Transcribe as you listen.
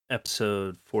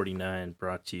Episode 49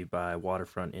 brought to you by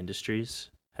Waterfront Industries.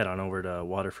 Head on over to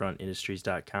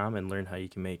waterfrontindustries.com and learn how you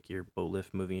can make your boat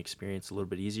lift moving experience a little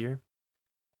bit easier.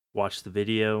 Watch the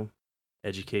video,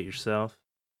 educate yourself,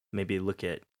 maybe look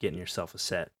at getting yourself a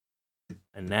set.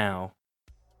 And now,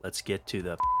 let's get to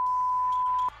the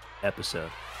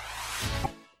episode.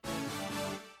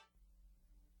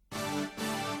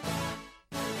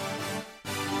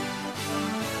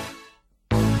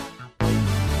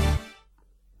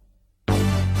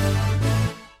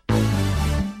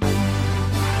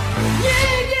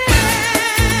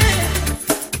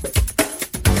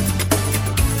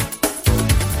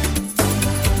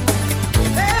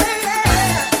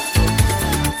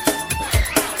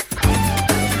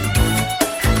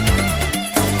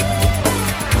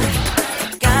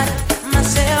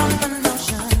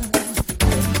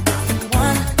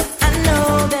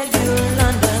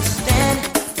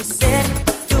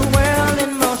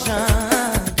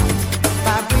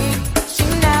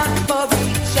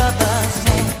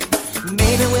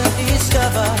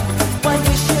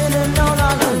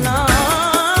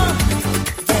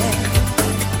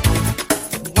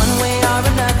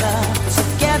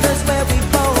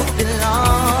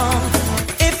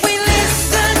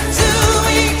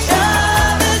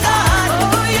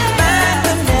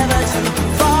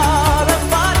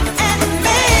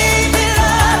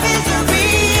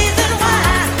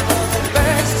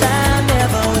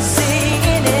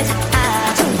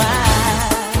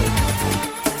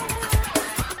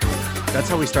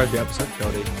 Start the episode,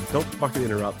 Cody. Don't fucking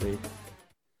interrupt me.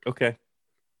 Okay.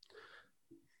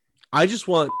 I just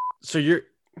want you're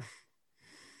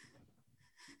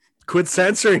quit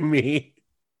censoring me.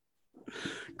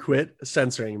 Quit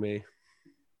censoring me.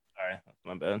 All right,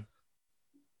 my bad.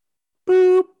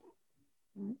 Boop.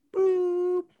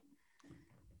 Boop.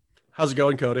 How's it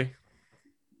going, Cody?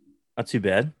 Not too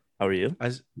bad. How are you?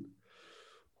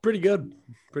 Pretty good.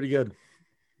 Pretty good.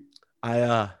 I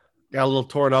got a little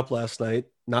torn up last night.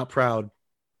 Not proud.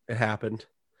 It happened.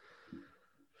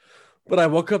 But I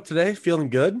woke up today feeling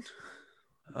good.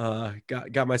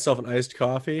 Got myself an iced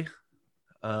coffee.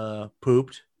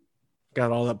 Pooped.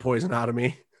 Got all that poison out of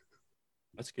me.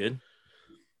 That's good.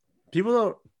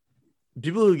 People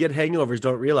who get hangovers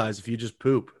don't realize if you just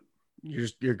poop,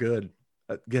 you're good.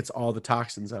 That gets all the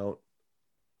toxins out.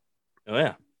 Oh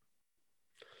yeah.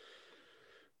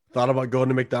 Thought about going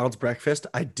to McDonald's breakfast.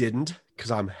 I didn't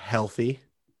because I'm healthy.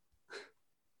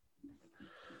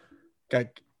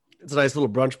 It's a nice little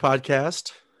brunch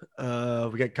podcast.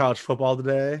 We got college football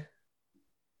today.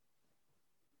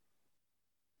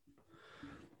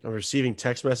 I'm receiving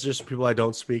text messages from people I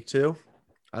don't speak to.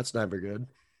 That's never good.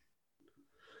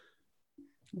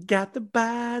 Got the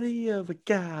body of a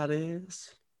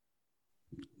goddess.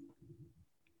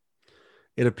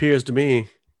 It appears to me,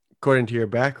 according to your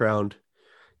background,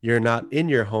 you're not in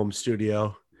your home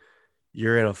studio.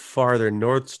 You're in a farther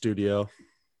north studio.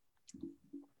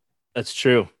 That's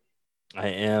true. I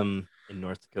am in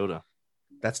North Dakota.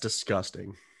 That's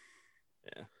disgusting.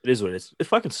 Yeah, it is what it is. It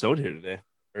fucking snowed here today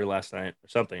or last night or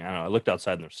something. I don't know. I looked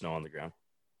outside and there's snow on the ground.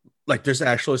 Like there's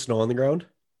actually snow on the ground?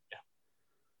 Yeah.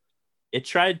 It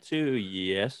tried to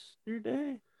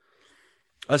yesterday.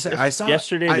 I saw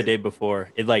yesterday, the day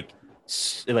before. It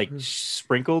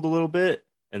sprinkled a little bit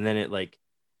and then it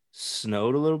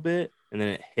snowed a little bit and then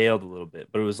it hailed a little bit.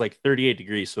 But it was 38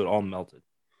 degrees, so it all melted.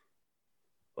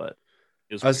 But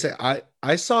I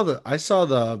saw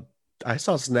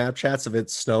Snapchats of it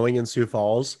snowing in Sioux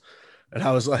Falls, and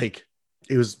I was like,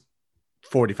 it was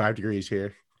 45 degrees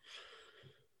here,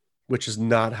 which is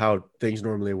not how things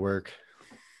normally work.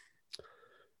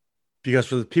 Because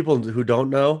for the people who don't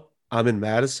know, I'm in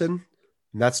Madison,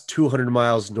 and that's 200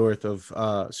 miles north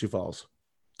of Sioux Falls.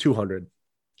 200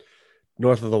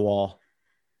 north of the wall.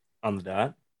 On the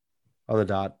dot.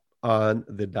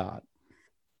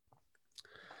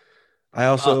 I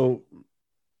also,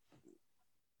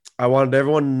 I wanted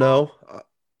everyone to know,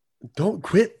 don't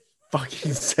quit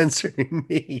fucking censoring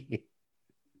me.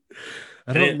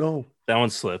 I don't know. That one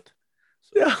slipped.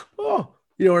 Yeah. Oh,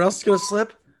 you know what else is going to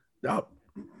slip? No.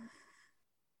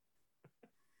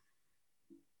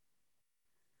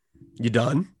 You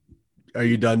done? Are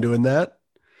you done doing that?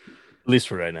 At least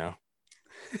for right now.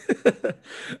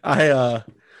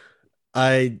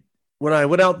 When I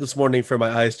went out this morning for my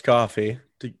iced coffee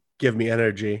to give me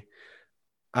energy,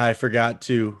 I forgot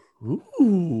to.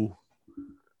 Ooh,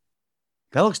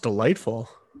 that looks delightful.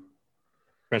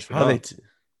 French vanilla.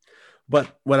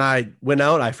 But when I went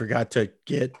out, I forgot to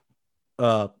get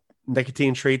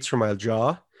nicotine treats for my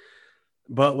jaw.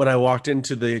 But when I walked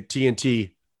into the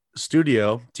TNT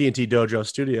Dojo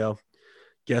studio,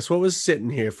 guess what was sitting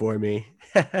here for me?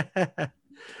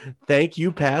 Thank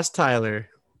you, past Tyler.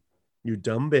 You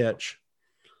dumb bitch.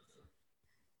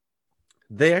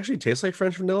 They actually taste like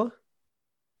French vanilla?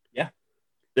 Yeah.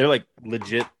 They're like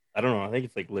legit. I don't know. I think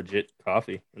it's like legit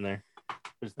coffee in there.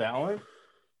 There's that one.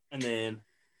 And then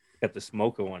got this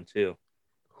mocha one too.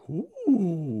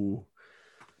 Ooh.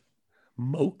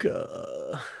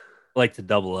 Mocha. I like to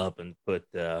double up and put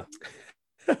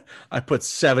I put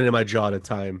 7 in my jaw at a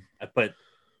time. I put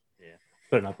yeah,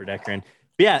 put an upper decker in.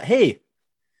 But yeah, hey,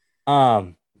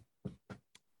 um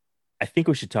I think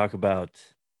we should talk about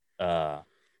uh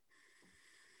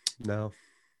No,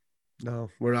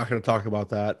 we're not going to talk about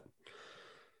that.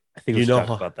 I think we should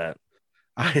talk about that.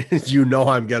 I'm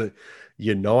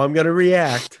gonna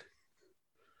react.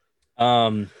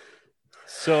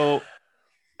 So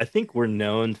I think we're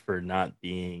known for not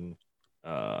being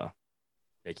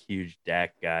like huge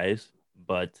Dak guys,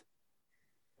 but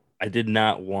I did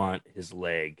not want his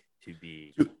leg to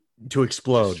be to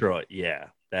explode. Destroyed. Yeah,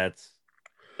 that's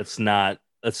not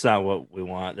what we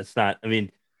want. That's not. I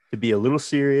mean, to be a little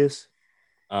serious,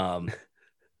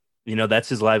 that's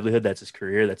his livelihood, that's his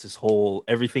career, that's his whole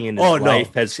everything in his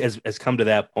life has come to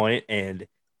that point, and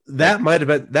that might have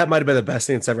been the best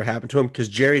thing that's ever happened to him, because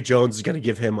Jerry Jones is going to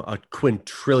give him a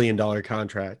quintillion-dollar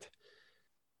contract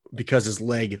because his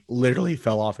leg literally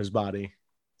fell off his body.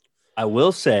 I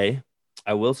will say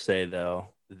though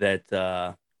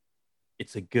that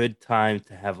it's a good time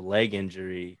to have a leg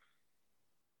injury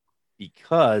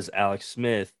because Alex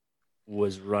Smith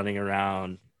was running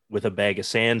around with a bag of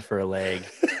sand for a leg.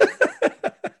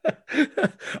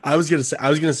 I was gonna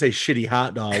say shitty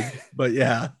hot dog, but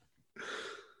yeah.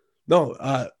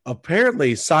 No,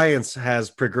 apparently science has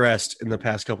progressed in the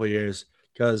past couple of years,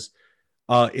 because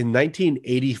in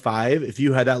 1985, if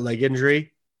you had that leg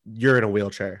injury, you're in a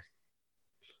wheelchair.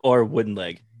 Or wooden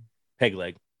leg, peg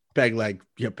leg.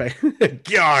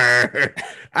 Yeah,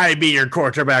 I be your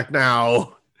quarterback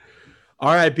now.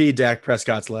 R.I.P. Dak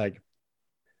Prescott's leg.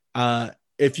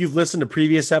 If you've listened to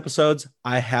previous episodes,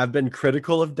 I have been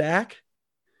critical of Dak.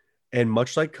 And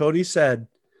much like Cody said,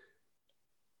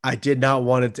 I did not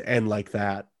want it to end like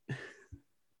that.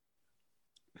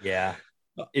 Yeah.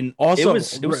 And also,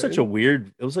 it was such a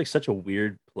weird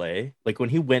play. Like when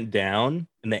he went down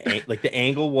and the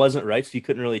angle wasn't right, so you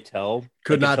couldn't really tell.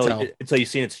 Could not tell until you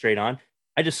seen it straight on.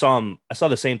 I saw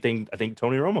the same thing I think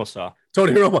Tony Romo saw.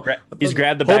 He's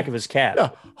grabbed the back of his cap. Yeah.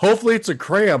 Hopefully it's a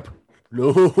cramp.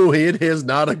 No, it is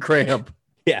not a cramp.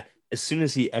 Yeah. As soon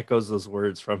as he echoes those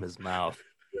words from his mouth,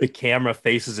 the camera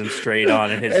faces him straight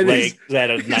on, and his leg is at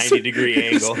a 90-degree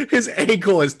angle. His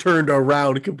ankle is turned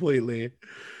around completely.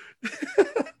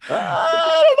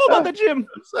 I don't know about the gym.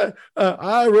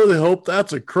 I really hope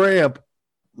that's a cramp.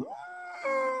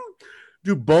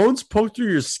 Do bones poke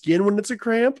through your skin when it's a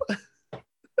cramp?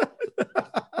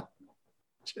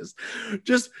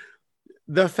 just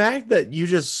the fact that you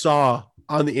just saw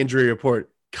on the injury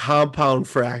report compound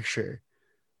fracture.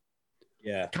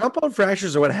 Yeah. Compound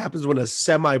fractures are what happens when a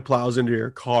semi plows into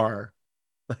your car.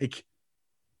 Like,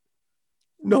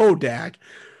 no, Dak.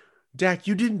 Dak,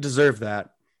 you didn't deserve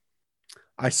that.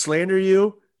 I slander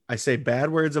you. I say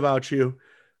bad words about you.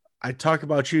 I talk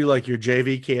about you like you're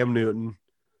JV Cam Newton.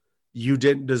 You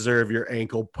didn't deserve your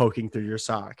ankle poking through your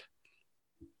sock.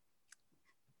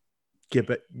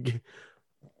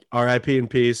 RIP in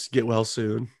peace. Get well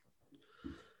soon.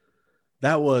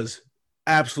 That was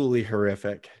absolutely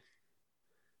horrific.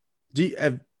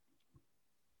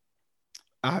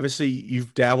 Obviously,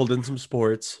 you've dabbled in some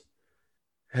sports.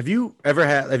 Have you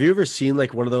ever seen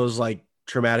like one of those like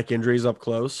traumatic injuries up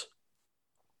close?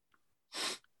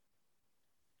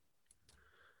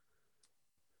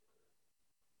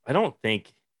 I don't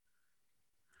think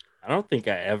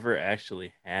I ever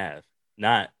actually have.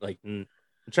 Not like I'm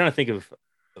trying to think of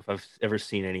if I've ever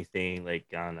seen anything like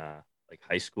on a like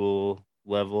high school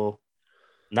level.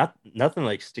 Nothing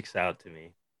like sticks out to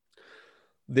me.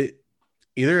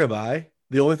 Either have I.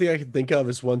 The only thing I can think of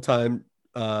is one time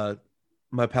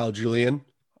my pal Julian,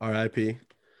 RIP,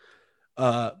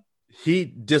 he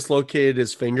dislocated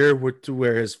his finger to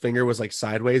where his finger was like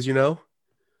sideways,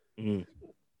 Mm-hmm.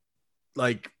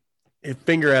 Like his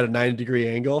finger at a 90-degree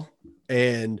angle.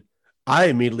 And I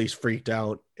immediately freaked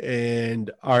out.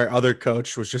 And our other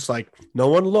coach was just like, no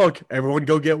one look, everyone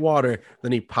go get water.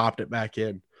 Then he popped it back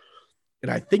in.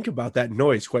 And I think about that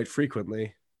noise quite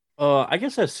frequently. I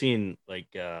guess I've seen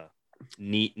like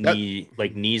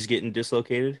knees getting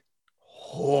dislocated.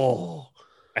 Oh,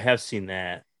 I have seen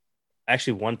that.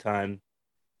 Actually, one time,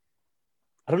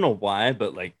 I don't know why,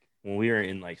 but like when we were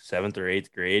in like 7th or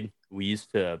 8th grade, we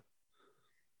used to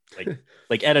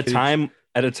like at a time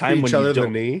when each other the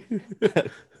knee.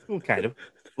 Well, kind of.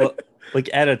 Well, like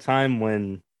at a time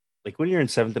when, like when you're in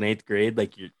seventh and eighth grade,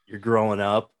 like you're growing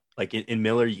up. Like in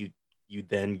Miller, you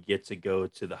then get to go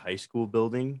to the high school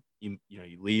building. You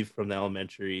leave from the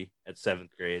elementary at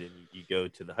seventh grade and you go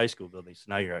to the high school building. So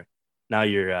now you're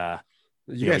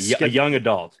You guys a skip. young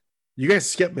adult. You guys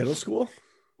skip middle school.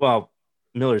 Well,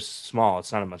 Miller's small.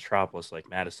 It's not a metropolis like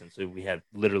Madison. So we had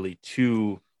literally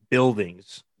two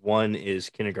buildings. One is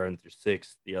kindergarten through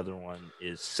sixth. The other one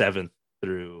is seventh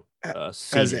through Has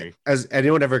senior. has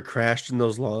anyone ever crashed in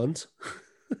those lawns?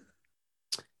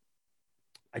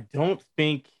 I don't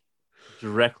think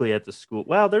directly at the school.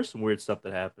 Well, there's some weird stuff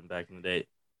that happened back in the day.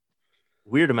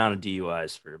 Weird amount of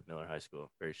DUIs for Miller High School.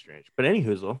 Very strange. But any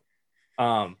hoozle.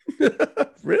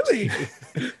 Really?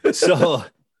 So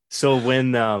so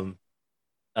when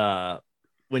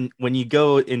you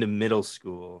go into middle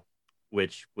school,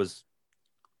 which was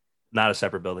not a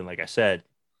separate building, like I said,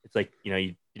 it's like,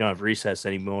 you don't have recess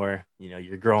anymore.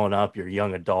 You're growing up, you're a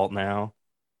young adult now.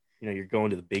 You're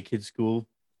going to the big kid school.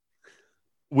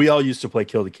 We all used to play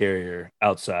Kill the Carrier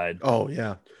outside. Oh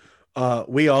yeah.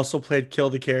 We also played Kill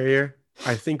the Carrier.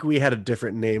 I think we had a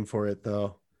different name for it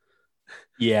though.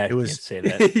 Yeah, It you was can't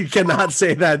say that. you cannot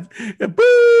say that.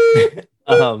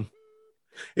 Boo!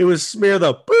 It was smear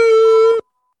the boo.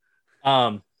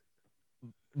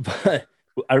 But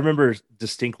I remember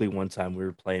distinctly one time we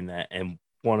were playing that, and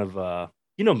one of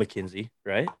McKinsey,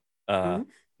 right? Mhm.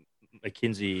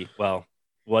 McKinsey, well,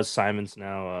 was Simon's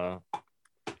now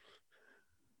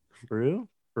Brew?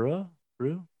 I don't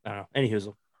know.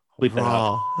 Anywho, bleep that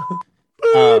out.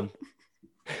 Raw.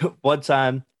 One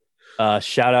time,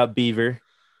 shout out Beaver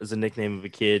is a nickname of a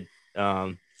kid.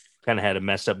 Kind of had a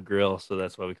messed up grill, so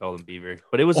that's why we called him Beaver.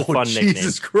 But it was a fun nickname.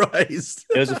 Jesus Christ.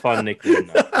 It was a fun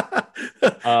nickname.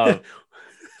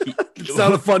 It's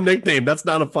not a fun nickname. That's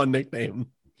not a fun nickname.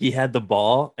 He had the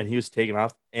ball and he was taking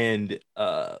off, and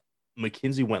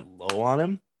McKinsey went low on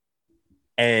him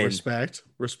and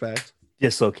Respect.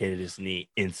 dislocated his knee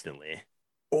instantly.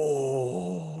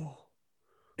 Oh.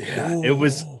 Yeah, Oh.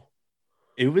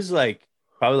 it was like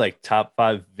probably like top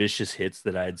 5 vicious hits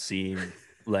that I'd seen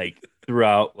like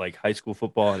throughout like high school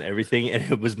football and everything.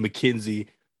 And it was McKinsey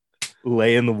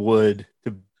laying the wood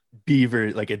to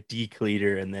Beaver like a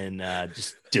decleater and then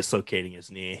just dislocating his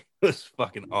knee. It was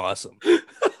fucking awesome.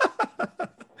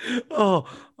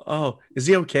 Oh, is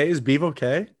he okay? Is Beav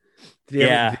okay?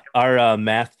 Yeah, our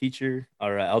math teacher,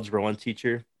 our algebra 1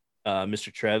 teacher,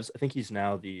 Mr. Trevs, I think he's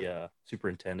now the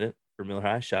superintendent for Miller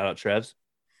High. Shout out Trevs.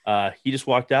 He just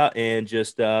walked out and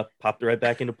just popped it right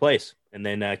back into place, and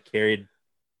then carried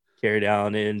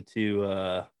Allen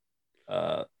into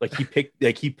he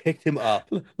picked him up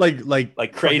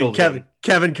like cradled him.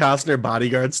 Kevin Costner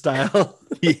bodyguard style.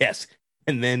 Yes,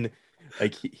 and then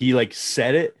like he like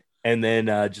set it and then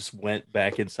just went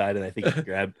back inside, and I think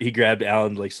he grabbed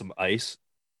Allen like some ice.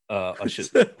 I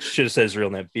should have said his real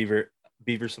name,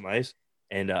 Beaver some ice,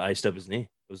 and iced up his knee.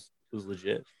 It was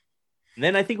legit. And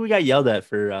then I think we got yelled at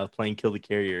for playing Kill the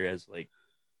Carrier as like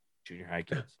junior high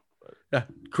kids. But.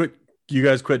 Yeah, you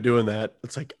guys quit doing that.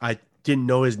 It's like I didn't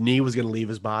know his knee was going to leave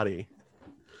his body.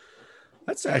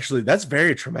 That's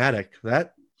very traumatic.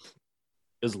 That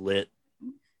it was lit.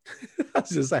 I was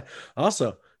just like,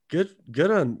 also good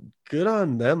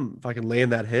on them fucking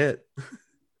laying that hit.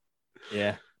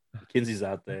 Yeah, McKinsey's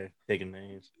out there taking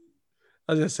names.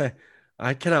 I was gonna say,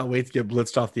 I cannot wait to get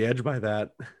blitzed off the edge by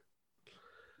that.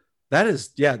 That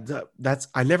is, yeah, that's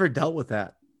I never dealt with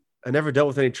that. I never dealt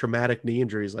with any traumatic knee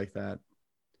injuries like that.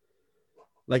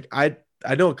 Like I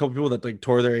know a couple people that like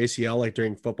tore their ACL like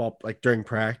during football, like during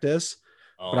practice,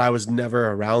 but I was never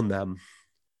around them.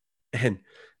 And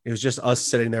it was just us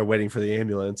sitting there waiting for the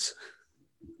ambulance.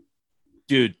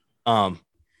 Dude,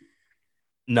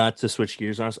 not to switch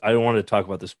gears on us, I wanted to talk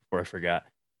about this before I forgot.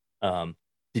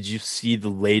 Did you see the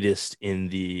latest in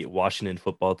the Washington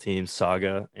football team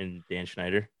saga and Dan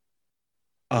Schneider?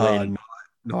 No,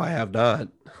 I have not.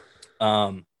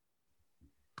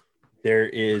 There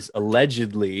is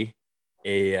allegedly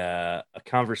a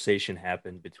conversation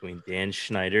happened between Dan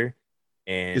Schneider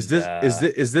and is this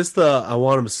the I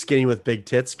want him skinny with big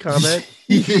tits comment?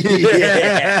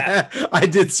 Yeah. I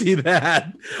did see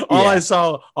that. All I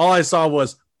saw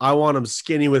was I want him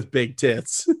skinny with big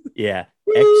tits. Yeah.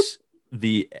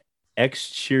 The ex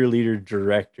cheerleader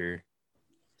director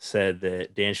said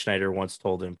that Dan Schneider once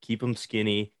told him, keep him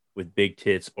skinny with big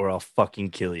tits or I'll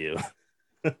fucking kill you.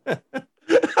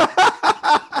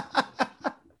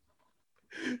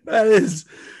 That is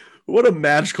what a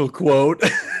magical quote.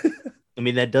 I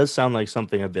mean, that does sound like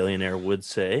something a billionaire would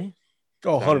say.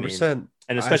 Oh, 100%.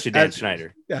 And especially Dan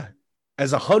Schneider. Yeah.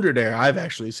 As a 100-aire, I've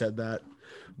actually said that.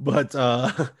 But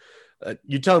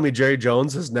you telling me Jerry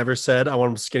Jones has never said I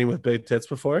want him skinny with big tits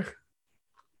before?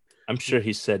 I'm sure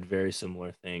he said very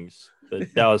similar things. The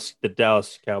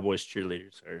Dallas Cowboys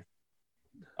cheerleaders are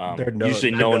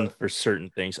usually known for certain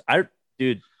things.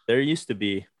 Dude, there used to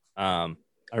be I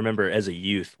remember as a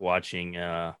youth watching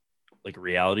like a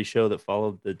reality show that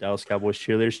followed the Dallas Cowboys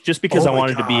cheerleaders just because I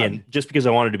wanted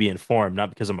to be informed, not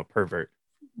because I'm a pervert.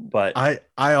 But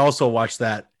I also watched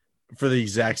that for the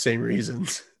exact same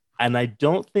reasons. And I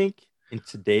don't think in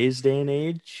today's day and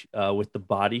age, with the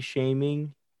body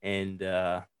shaming and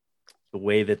the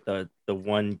way that the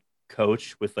one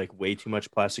coach with like way too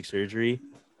much plastic surgery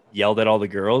yelled at all the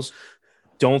girls,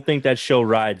 don't think that show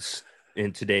rides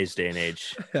in today's day and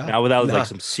age. Yeah, not without like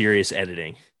some serious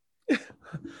editing.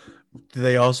 Do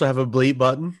they also have a bleep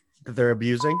button that they're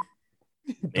abusing?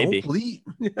 Maybe. Don't bleep.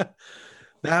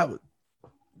 Yeah.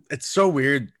 It's so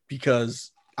weird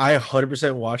because I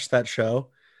 100% watched that show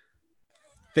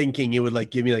thinking it would like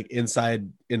give me like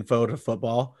inside info to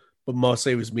football, but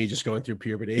mostly it was me just going through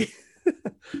puberty.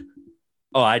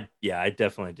 I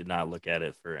definitely did not look at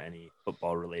it for any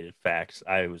football related facts.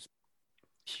 I was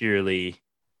purely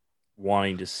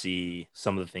wanting to see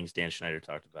some of the things Dan Schneider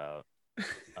talked about.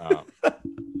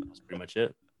 That's pretty much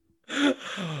it.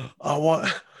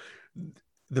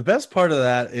 The best part of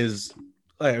that is,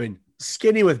 I mean,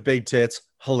 skinny with big tits,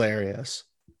 hilarious.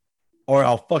 Or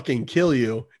I'll fucking kill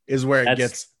you is where it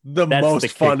gets the most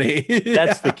funny.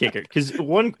 That's the kicker. Because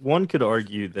one could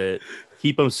argue that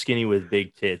keep them skinny with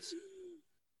big tits.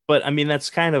 But I mean, that's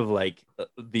kind of like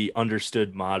the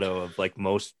understood motto of like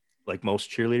most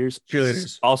cheerleaders.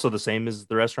 Cheerleaders. Also the same as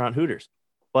the restaurant Hooters.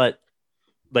 But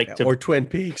like or Twin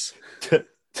Peaks.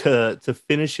 To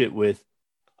finish it with,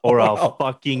 or I'll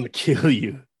fucking kill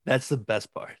you. That's the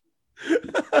best part.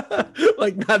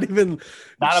 Like not I'm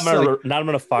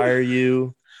gonna fire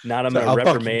you. Not I'm gonna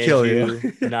reprimand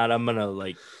you. Not I'm gonna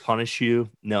like punish you.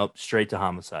 Nope, straight to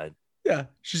homicide. Yeah,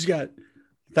 she's got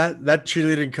that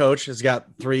cheerleading coach has got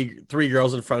three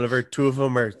girls in front of her. Two of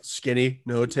them are skinny,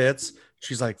 no tits.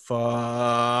 She's like, fuck.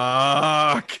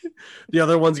 The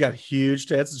other one's got huge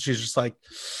tits, and she's just like,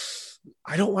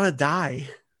 I don't want to die.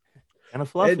 Kind of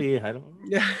fluffy. I don't.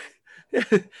 Yeah.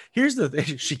 Here's the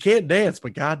thing. She can't dance,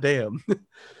 but goddamn.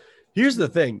 Here's the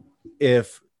thing.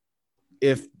 If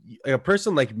a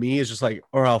person like me is just like,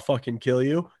 or I'll fucking kill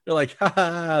you, you're like,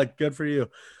 ha, good for you.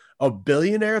 A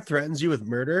billionaire threatens you with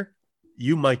murder,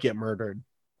 you might get murdered.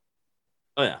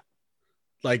 Oh yeah.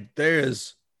 Like there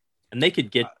is, and they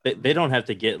could get. They don't have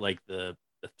to get like the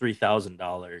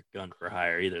 $3,000 gun for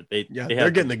hire either. They're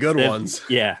getting the good ones.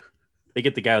 Yeah, they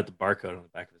get the guy with the barcode on the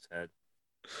back of his head.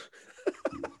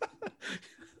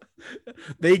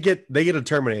 They get a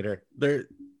Terminator.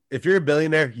 If you're a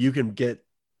billionaire, you can get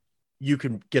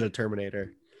a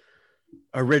Terminator.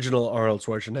 Original Arnold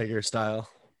Schwarzenegger style.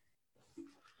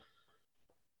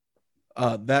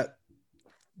 That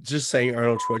just saying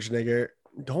Arnold Schwarzenegger,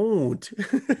 don't.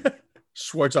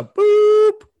 Schwartz up,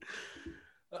 boop.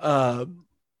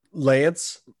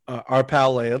 Lance, our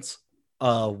pal Lance,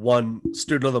 won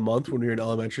Student of the Month when we were in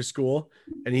elementary school,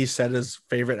 and he said his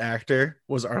favorite actor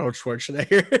was Arnold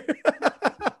Schwarzenegger.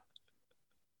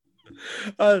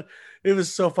 It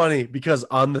was so funny because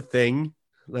on the thing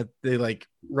that they like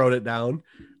wrote it down,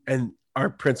 and our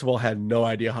principal had no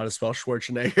idea how to spell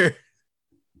Schwarzenegger.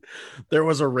 There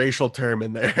was a racial term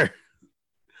in there.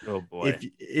 Oh boy!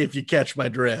 If you catch my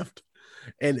drift.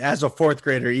 And as a fourth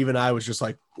grader, even I was just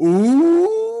like, ooh.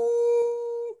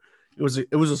 It was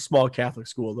a small Catholic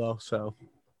school though, so.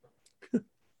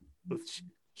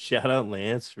 Shout out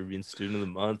Lance for being Student of the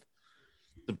Month.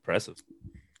 It's impressive.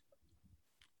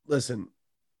 Listen,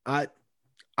 I'm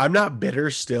not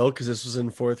bitter still because this was in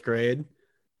fourth grade.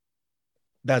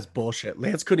 That's bullshit.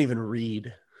 Lance couldn't even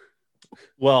read.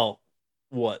 Well,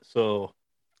 what? So,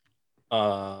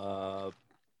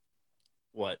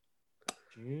 what?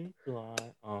 June, July,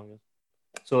 August.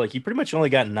 So, like, you pretty much only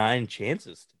got 9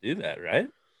 chances to do that, right?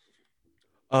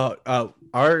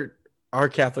 Our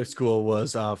Catholic school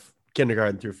was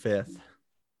kindergarten through 5th.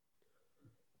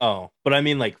 Oh, but I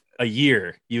mean, like a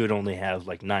year, you would only have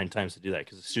like 9 times to do that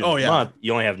because the student month,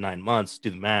 you only have 9 months. Do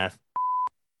the math,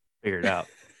 figure it out.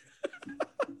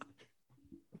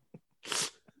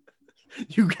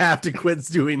 You have to quit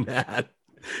doing that.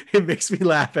 It makes me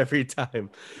laugh every time.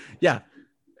 Yeah,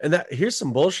 and here's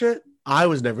some bullshit. I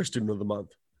was never Student of the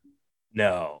Month.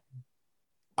 No,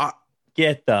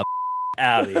 get the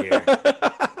out of here.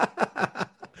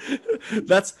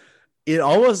 It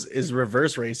almost is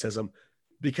reverse racism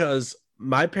because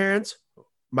my dad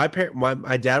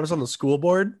was on the school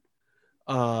board.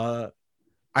 I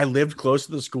lived close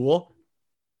to the school.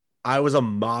 I was a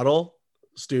model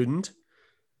student.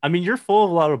 I mean, you're full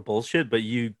of a lot of bullshit, but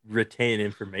you retain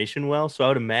information well. So I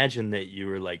would imagine that you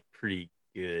were like pretty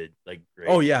good, like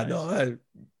Oh grade yeah, wise. no,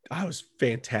 I was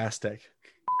fantastic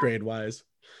grade wise.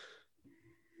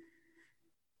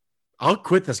 I'll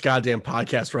quit this goddamn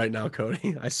podcast right now,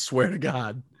 Cody. I swear to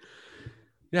God.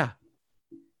 Yeah,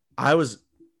 I was,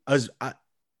 I was,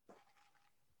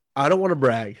 I don't want to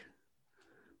brag,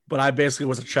 but I basically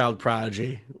was a child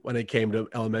prodigy when it came to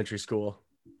elementary school.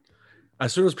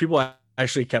 As soon as people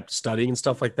actually kept studying and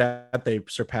stuff like that, they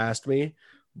surpassed me.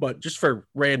 But just for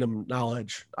random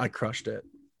knowledge, I crushed it.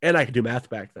 And I could do math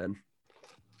back then.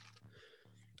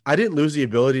 I didn't lose the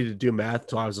ability to do math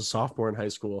until I was a sophomore in high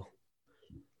school.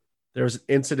 There was an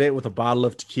incident with a bottle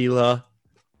of tequila,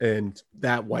 and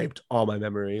that wiped all my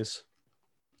memories.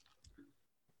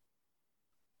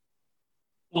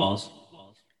 Pause.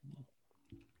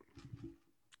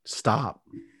 Stop.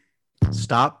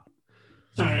 Stop.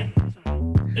 Sorry.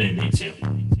 I didn't mean to.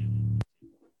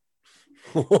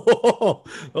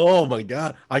 Oh my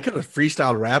God. I could have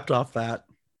freestyle rapped off that.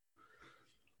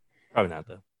 Probably not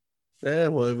though. Yeah,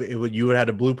 well, you would have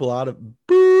had to bloop a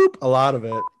lot of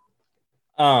it.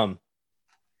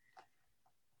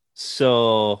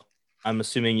 So I'm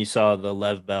assuming you saw the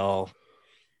Lev Bell.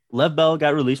 Lev Bell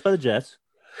got released by the Jets.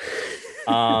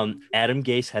 Adam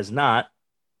Gase has not.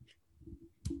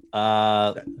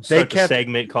 Start the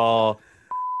segment call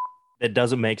that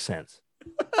doesn't make sense.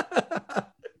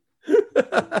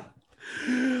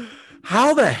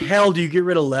 How the hell do you get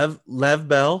rid of Lev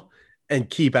Bell and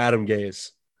keep Adam Gase?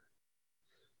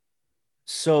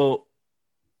 So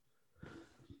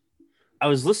I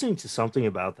was listening to something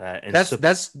about that, and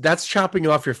that's chopping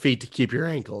off your feet to keep your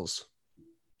ankles.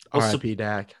 Well, R.I.P.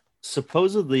 Dak.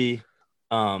 Supposedly,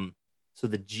 so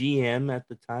the GM at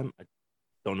the time, I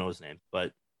don't know his name,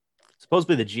 but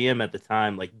supposedly the GM at the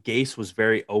time, like Gase was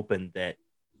very open that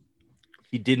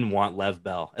he didn't want Lev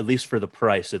Bell, at least for the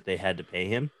price that they had to pay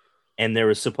him. And there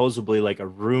was supposedly like a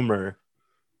rumor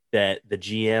that the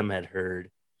GM had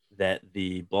heard that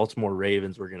the Baltimore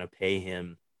Ravens were going to pay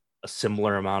him a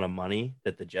similar amount of money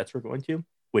that the Jets were going to,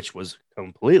 which was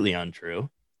completely untrue.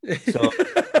 So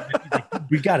like,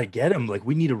 we got to get him. Like,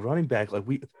 we need a running back. Like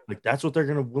that's what they're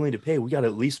going to willing to pay. We got to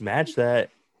at least match that.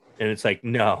 And it's like,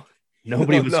 no,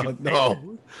 nobody was.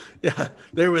 No. Yeah,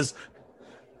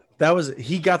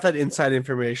 he got that inside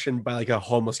information by like a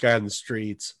homeless guy on the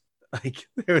streets. Like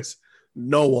there was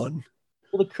no one.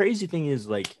 Well, the crazy thing is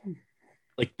like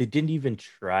they didn't even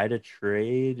try to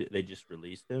trade. They just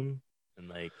released him. And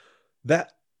like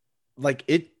that, like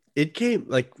it came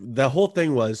like the whole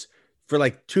thing was for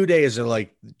like 2 days. They're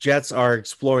like Jets are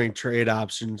exploring trade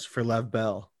options for Lev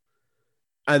Bell,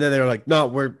 and then they were like, no,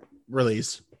 we're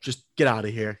release. Just get out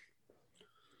of here.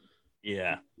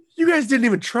 Yeah, you guys didn't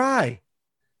even try.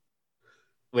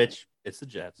 Which it's the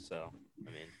Jets, so I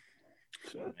mean,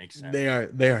 it makes sense.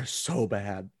 They are so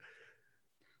bad.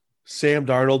 Sam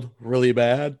Darnold, really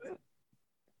bad.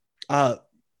 And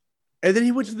then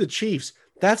he went to the Chiefs.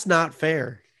 That's not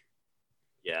fair.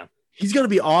 Yeah. He's going to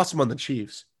be awesome on the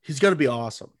Chiefs. He's going to be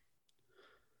awesome.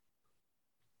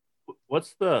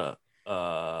 What's the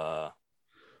I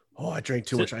drank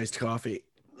too much iced coffee.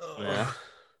 Yeah.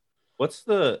 Was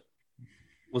the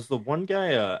one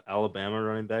guy Alabama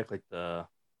running back, like the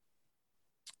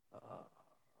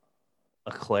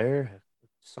Leclerc?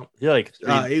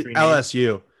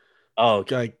 LSU. Oh,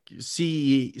 okay. Like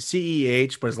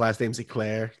CEH, but his last name's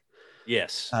Eclair.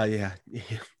 Yes. Yeah.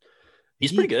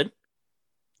 He's pretty good.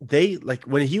 They like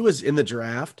when he was in the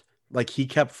draft, like he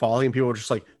kept falling. People were just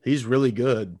like, he's really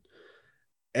good.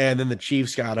 And then the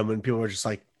Chiefs got him, and people were just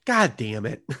like, God damn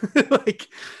it. Like,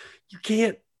 you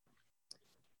can't.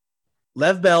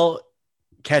 Lev Bell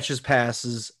catches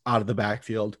passes out of the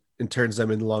backfield and turns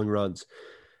them into long runs.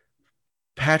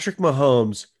 Patrick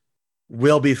Mahomes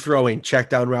will be throwing check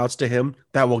down routes to him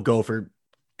that will go for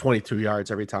 22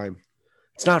 yards every time.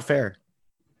 It's not fair.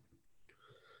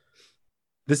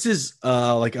 This is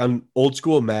like on old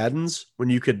school Maddens when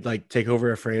you could like take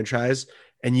over a franchise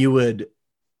and you would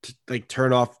like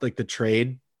turn off like the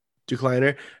trade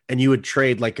decliner and you would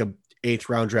trade like a 8th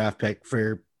round draft pick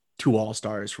for 2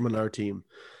 all-stars from another team.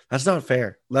 That's not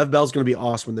fair. Lev Bell's going to be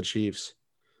awesome in the Chiefs.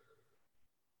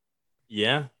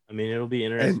 Yeah. I mean, it'll be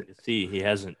interesting to see. He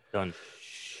hasn't done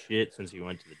shit since he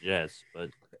went to the Jets, but.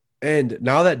 And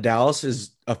now that Dallas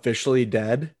is officially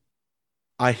dead,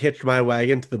 I hitched my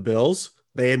wagon to the Bills.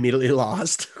 They immediately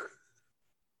lost.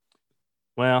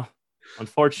 Well,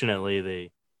 unfortunately,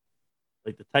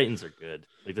 the Titans are good.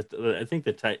 I think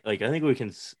we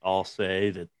can all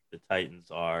say that the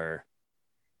Titans are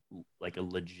like a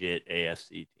legit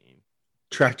AFC team.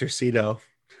 Tractor Cito.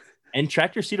 And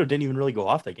Tractor Cito didn't even really go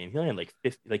off that game. He only had like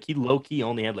 50. Like he low key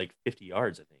only had like 50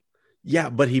 yards, I think. Yeah,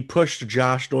 but he pushed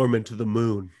Josh Norman to the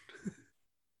moon.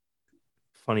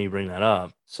 Funny you bring that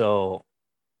up. So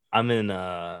I'm in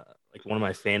like one of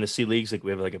my fantasy leagues. Like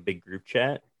we have like a big group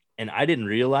chat, and I didn't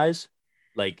realize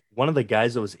like one of the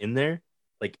guys that was in there,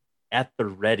 like at the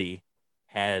ready,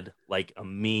 had like a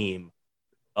meme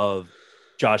of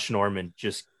Josh Norman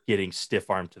just getting stiff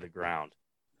armed to the ground,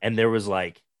 and there was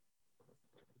like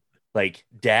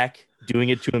Dak doing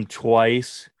it to him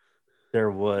twice.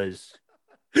 There was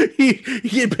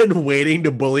he had been waiting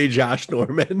to bully Josh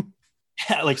Norman.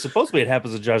 like supposedly it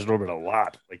happens to Josh Norman a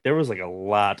lot. Like there was like a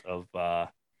lot of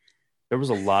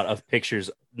pictures,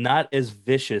 not as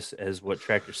vicious as what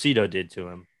Tractor Cito did to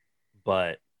him,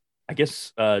 but I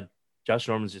guess Josh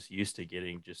Norman's just used to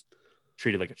getting just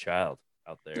treated like a child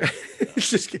out there.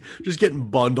 just getting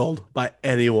bundled by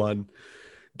anyone.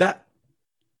 That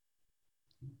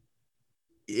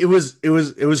it was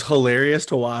hilarious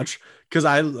to watch because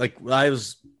I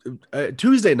was a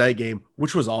Tuesday night game,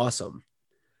 which was awesome.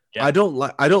 Yeah. I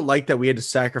don't like that we had to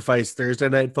sacrifice Thursday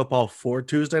night football for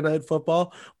Tuesday night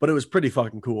football, but it was pretty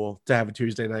fucking cool to have a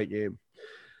Tuesday night game.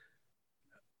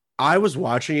 I was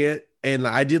watching it and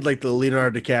I did like the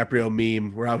Leonardo DiCaprio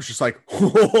meme where I was just like,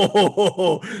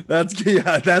 "Whoa, that's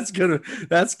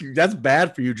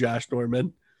bad for you, Josh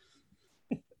Norman."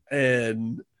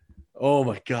 And oh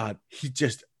my God,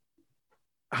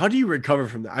 how do you recover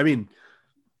from that? I mean,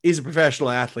 he's a professional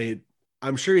athlete.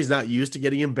 I'm sure he's not used to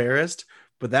getting embarrassed,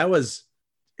 but that was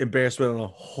embarrassment on a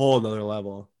whole nother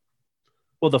level.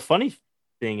 Well, the funny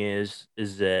thing is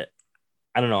that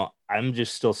I don't know. I'm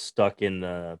just still stuck in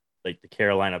the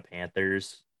Carolina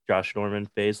Panthers Josh Norman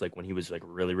phase, like when he was like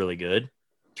really, really good.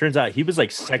 Turns out he was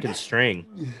like second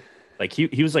string. Like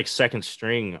he was like second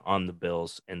string on the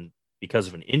Bills, and because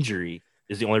of an injury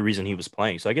is the only reason he was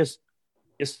playing. So I guess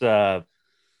kind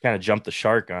of jumped the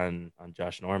shark on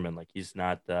Josh Norman. Like he's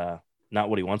not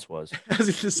what he once was. I was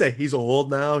going to say he's old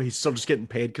now. He's still just getting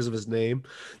paid because of his name.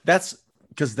 That's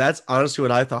honestly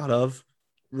what I thought of.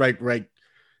 Right.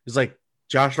 It's like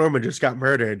Josh Norman just got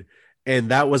murdered, and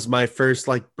that was my first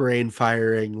like brain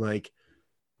firing. Like,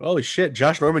 holy shit,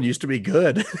 Josh Norman used to be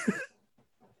good.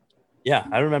 Yeah,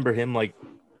 I remember him like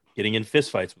getting in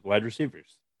fistfights with wide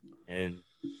receivers, and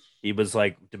he was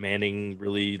like demanding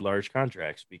really large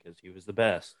contracts because he was the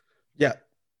best. Yeah.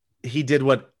 He did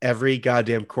what every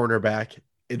goddamn cornerback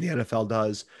in the NFL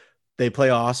does. They play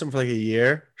awesome for like a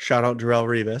year. Shout out Darrelle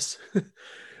Revis.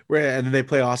 And then they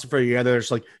play awesome for a year. And they're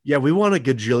just like, yeah, we want $1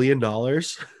 gajillion.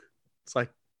 It's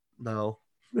like, no.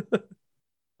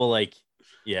 Well, like,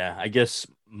 yeah, I guess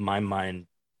my mind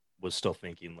was still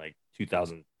thinking like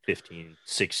 2015,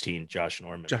 16 Josh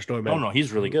Norman. Oh, no,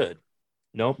 he's really good.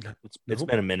 Nope. It's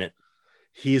been a minute.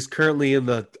 He's currently in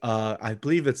the, I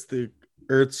believe it's the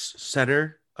Earth's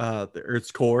center, the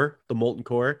Earth's core, the molten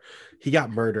core. He got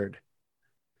murdered.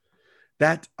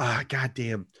 That,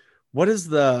 goddamn. What is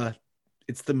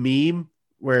it's the meme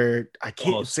where I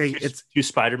can't say it's two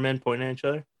Spider-Men pointing at each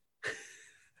other.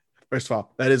 First of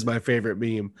all, that is my favorite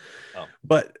meme. Oh.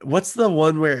 But what's the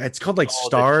one where it's called like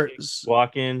stars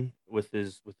walking with their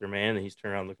man and he's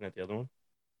turning around looking at the other one?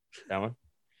 That one?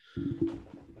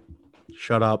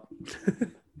 Shut up.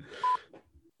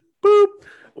 Boop.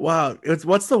 Wow.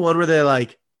 What's the one where they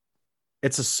like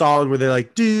it's a song where they're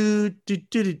like do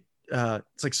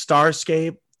it's like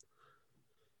Starscape.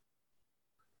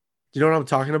 Do you know what I'm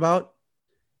talking about?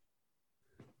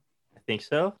 I think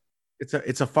so.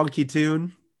 It's a funky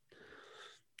tune.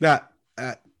 That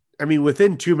I mean,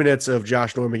 within 2 minutes of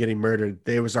Josh Norman getting murdered,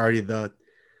 there was already the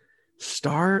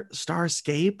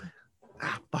Starscape.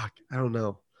 Fuck, I don't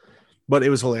know, but it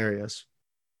was hilarious.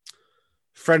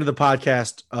 Friend of the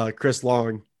podcast, Chris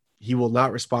Long, he will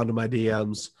not respond to my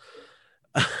DMs.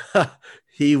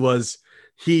 he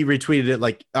retweeted it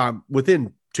like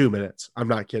within 2 minutes. I'm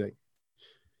not kidding.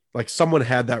 Like someone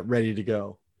had that ready to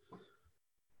go.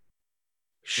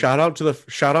 Shout out to the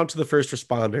first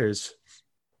responders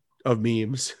of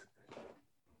memes.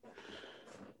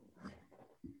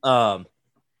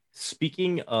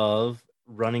 Speaking of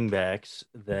running backs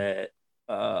that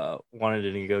wanted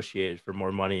to negotiate for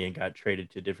more money and got traded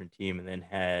to a different team and then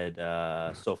had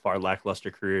so far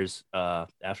lackluster careers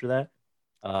after that,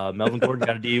 Melvin Gordon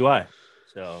got a DUI.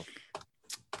 So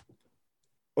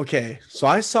okay, so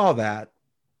I saw that.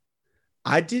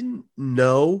 I didn't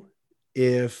know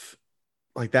if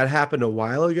like that happened a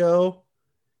while ago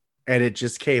and it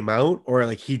just came out, or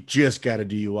like he just got a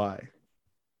DUI.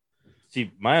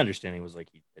 See, my understanding was like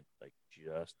he had like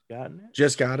just gotten it.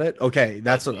 Just got it? Okay,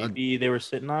 that's maybe they were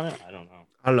sitting on it. I don't know.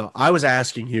 I don't know. I was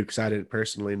asking you because I didn't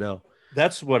personally know.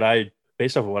 That's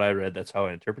based off of what I read, that's how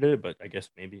I interpreted it. But I guess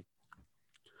maybe.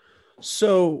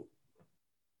 So,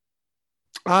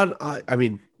 I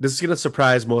mean, this is gonna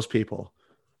surprise most people.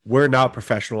 We're not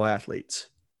professional athletes.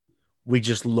 We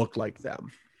just look like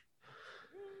them.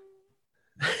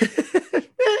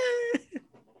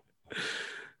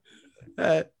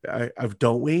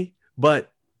 Don't we?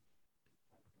 But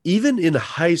even in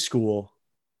high school,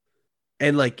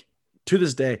 and like to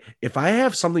this day, if I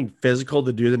have something physical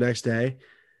to do the next day,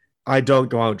 I don't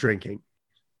go out drinking.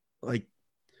 Like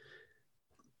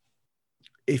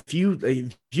if you'd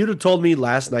have told me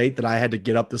last night that I had to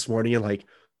get up this morning and like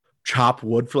chop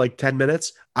wood for like 10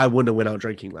 minutes, I wouldn't have went out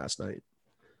drinking last night.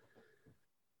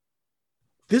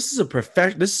 This is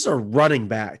a running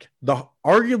back. The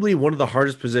arguably one of the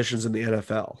hardest positions in the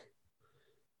NFL.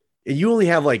 And you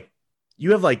have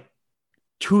like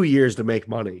 2 years to make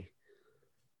money,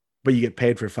 but you get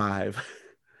paid for 5.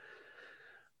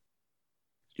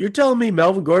 You're telling me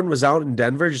Melvin Gordon was out in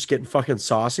Denver just getting fucking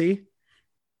saucy?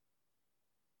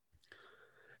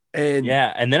 And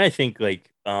Yeah, and then I think like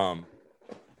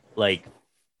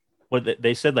what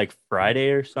they said like Friday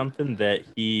or something that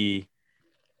he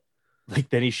like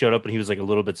then he showed up and he was like a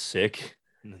little bit sick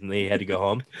and then they had to go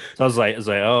home. So I was like,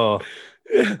 oh,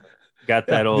 got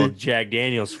that old Jack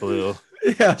Daniels flu.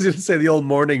 Yeah, I was gonna say the old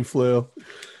morning flu.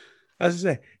 I was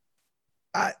gonna say,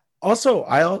 I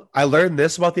learned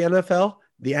this about the NFL.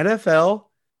 The NFL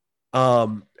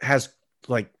has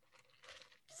like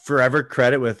forever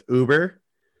credit with Uber.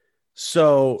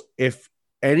 So if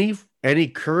any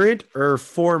current or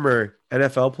former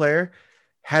NFL player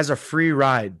has a free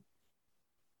ride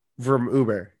from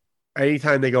Uber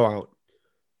anytime they go out,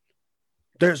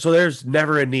 there's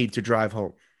never a need to drive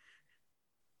home.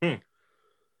 Hmm.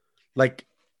 Like,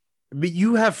 but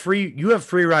you have free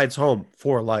rides home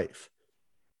for life.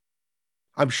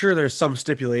 I'm sure there's some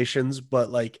stipulations, but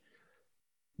like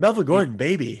Melvin Gordon,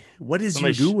 baby, what is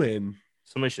you doing?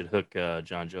 Somebody should hook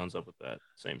John Jones up with that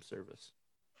same service.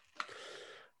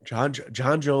 John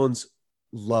Jones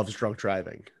loves drunk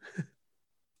driving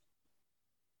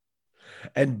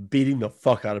and beating the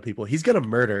fuck out of people. He's gonna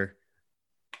murder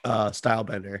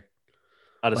Stylebender.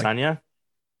 Adesanya?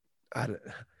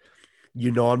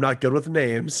 You know I'm not good with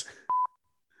names.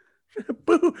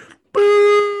 Boo,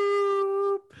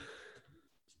 boo.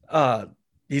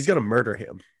 He's gonna murder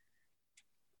him.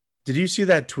 Did you see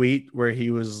that tweet where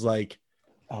he was like,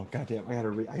 "Oh goddamn, I gotta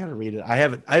read it." I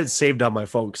haven't saved on my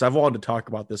phone because I've wanted to talk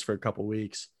about this for a couple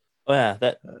weeks. Oh yeah,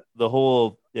 the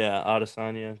whole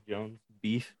Adesanya Jones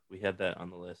beef. We had that on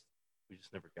the list. We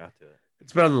just never got to it.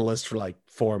 It's been on the list for like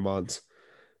 4 months.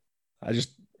 It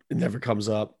never comes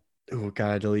up. Oh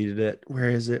god, I deleted it. Where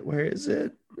is it? Where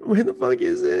the fuck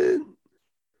is it?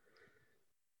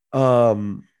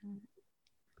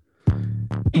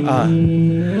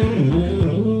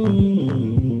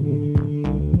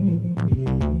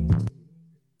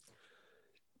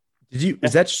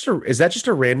 Is that just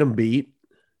a random beat?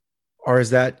 Or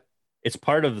is that it's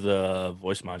part of the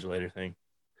voice modulator thing?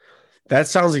 That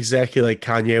sounds exactly like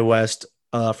Kanye West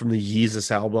from the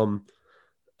Yeezus album,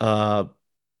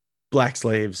 Black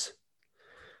Slaves.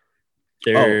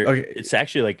 Okay. It's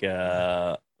actually like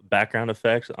background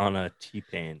effects on a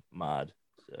T-Pain mod.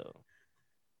 So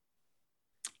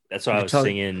that's why I was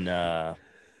singing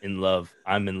 "In Love."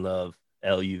 I'm in love.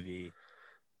 LUV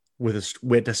with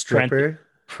a stripper.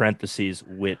 Parentheses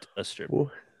with a stripper.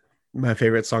 Ooh, my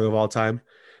favorite song of all time.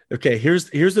 Okay, here's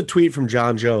the tweet from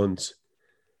John Jones.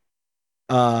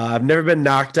 I've never been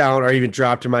knocked down or even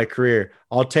dropped in my career.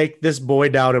 I'll take this boy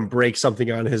down and break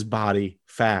something on his body.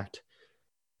 Fact.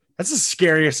 That's the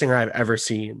scariest thing I've ever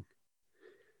seen.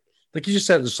 Like you just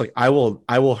said, it's like I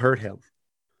will hurt him.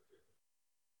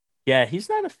 Yeah, he's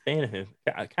not a fan of him.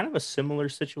 Kind of a similar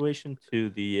situation to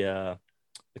the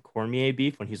Cormier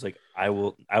beef when he's like, I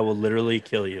will literally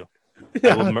kill you.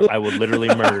 Yeah. I will literally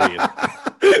murder you.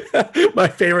 My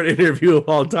favorite interview of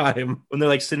all time. When they're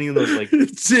like sitting in those like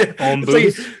phone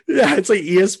booths. It's like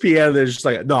ESPN. They're just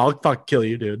like, no, I'll fuck kill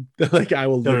you, dude. Like, I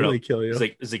will literally kill you. It's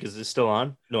like, is this still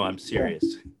on? No, I'm serious.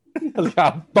 Like,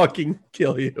 I'll fucking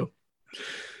kill you.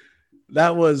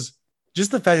 That was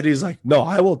just the fact that he's like, no,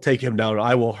 I will take him down.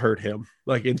 I will hurt him,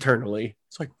 like internally.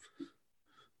 It's like,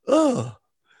 oh,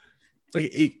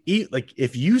 like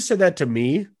if you said that to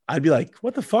me, I'd be like,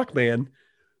 what the fuck, man?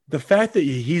 The fact that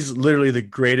he's literally the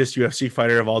greatest UFC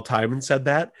fighter of all time and said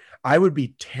that, I would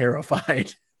be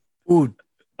terrified. Ooh,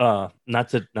 not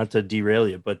to derail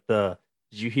you, but did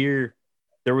you hear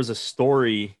there was a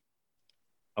story?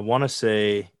 I want to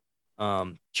say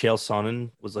Chael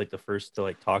Sonnen was like the first to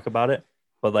like talk about it,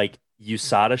 but like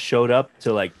USADA showed up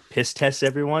to like piss test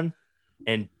everyone,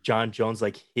 and John Jones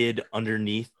like hid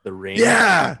underneath the ring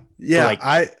Yeah, for yeah, like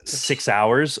 6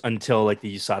 hours until like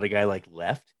the USADA guy like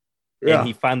left, and yeah.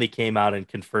 he finally came out and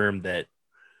confirmed that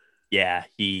yeah,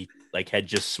 he like had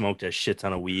just smoked a shit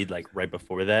ton of weed like right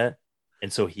before that,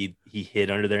 and so he hid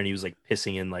under there and he was like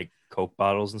pissing in like Coke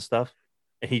bottles and stuff,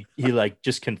 and he like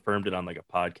just confirmed it on like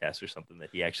a podcast or something that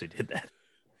he actually did that.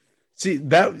 See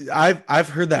that I've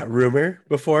heard that rumor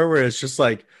before where it's just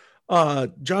like,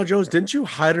 John Jones, didn't you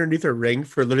hide underneath a ring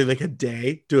for literally like a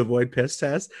day to avoid piss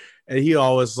tests? And he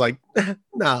always like,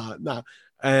 nah.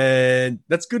 And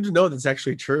that's good to know that's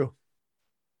actually true.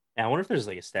 And I wonder if there's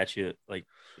like a statute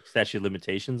of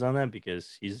limitations on that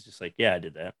because he's just like, yeah, I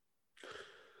did that.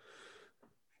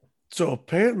 So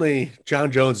apparently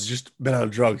John Jones has just been on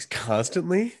drugs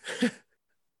constantly.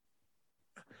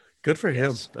 Good for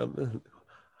him. Yes.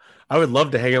 I would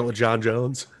love to hang out with John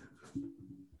Jones.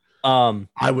 Um,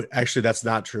 I would actually, that's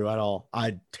not true at all.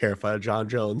 I'm terrified of John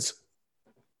Jones.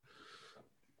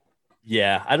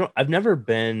 yeah, I've never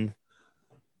been.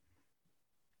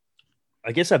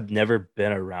 I guess I've never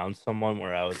been around someone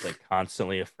where I was like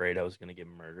constantly afraid I was gonna get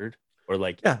murdered or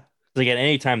Yeah. like at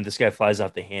any time this guy flies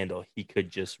off the handle, he could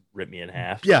just rip me in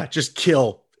half. Yeah. Just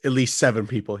kill at least 7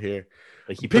 people here.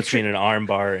 Like he puts me in an arm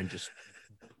bar and just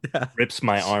Yeah. rips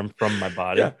my arm from my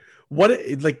body. Yeah.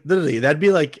 Like literally that'd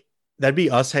be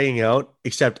us hanging out,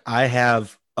 except I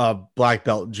have a black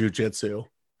belt in jujitsu.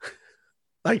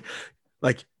 like,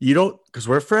 you don't, because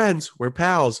we're friends, we're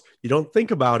pals. You don't think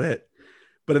about it.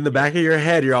 But in the back of your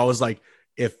head, you're always like,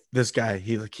 if this guy,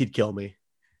 he'd kill me.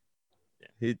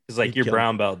 Yeah. Because like your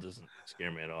brown belt doesn't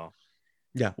scare me at all.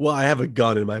 Yeah. Well, I have a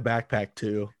gun in my backpack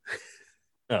too.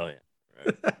 Oh yeah.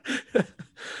 Right.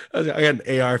 I got an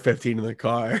AR-15 in the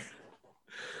car.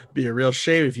 Be a real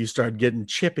shame if you start getting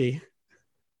chippy.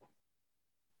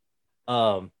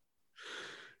 God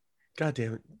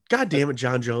damn it,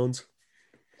 John Jones.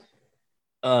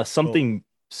 Something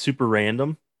super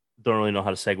random. Don't really know how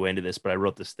to segue into this, but I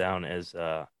wrote this down as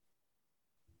a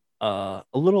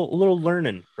little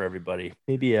learning for everybody.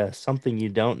 Maybe something you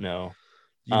don't know.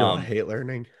 You know, I hate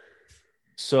learning.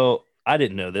 So I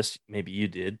didn't know this. Maybe you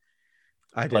did.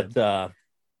 I did. But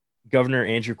Governor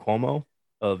Andrew Cuomo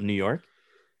of New York,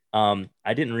 I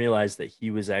didn't realize that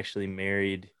he was actually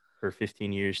married for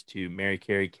 15 years to Mary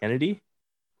Carey Kennedy,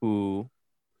 who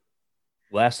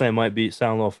last name might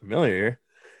sound a little familiar.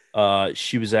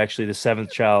 She was actually the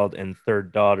 7th child and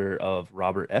 3rd daughter of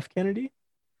Robert F. Kennedy.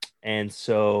 And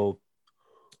so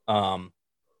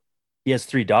he has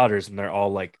 3 daughters and they're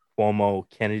all like Cuomo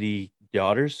Kennedy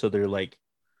daughters. So they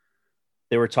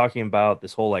were talking about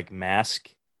this whole like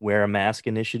wear a mask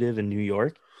initiative in New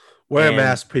York. Wear a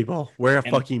mask, people. Wear a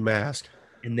fucking mask.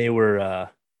 And they were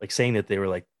like saying that they were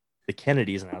like the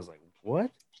Kennedys. And I was like,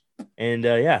 what? And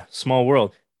yeah, small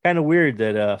world. Kind of weird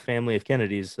that a family of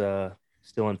Kennedys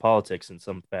still in politics in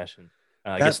some fashion.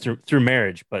 I guess through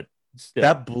marriage, but still.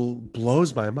 That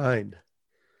blows my mind.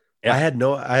 Yeah. I had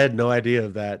no idea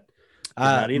of that.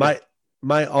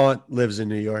 My aunt lives in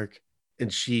New York,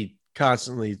 and she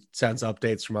constantly sends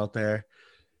updates from out there,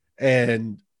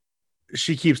 and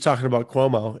she keeps talking about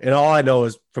Cuomo, and all I know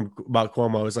about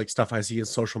Cuomo is like stuff I see in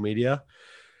social media,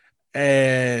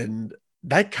 and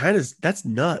that's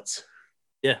nuts.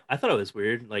 Yeah, I thought it was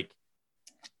weird. Like,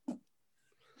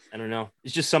 I don't know.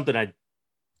 It's just something I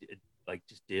like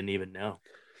just didn't even know.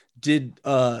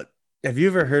 Have you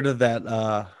ever heard of that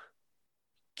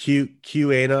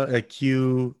QAnon, like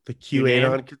the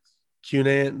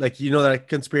QAnon, like, you know, that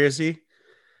conspiracy?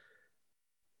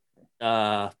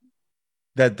 That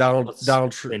Donald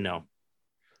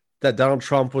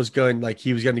Trump was going, like,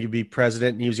 he was going to be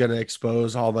president and he was going to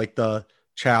expose all like the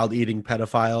child eating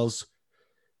pedophiles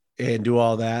and do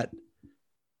all that.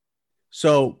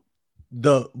 So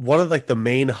one of like the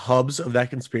main hubs of that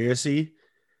conspiracy,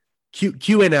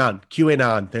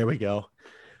 QAnon, there we go.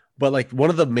 But like one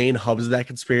of the main hubs of that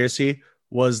conspiracy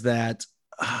was that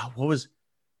what was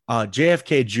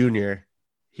JFK Jr.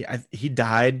 He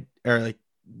died, or like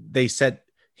they said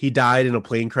he died in a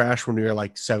plane crash when we were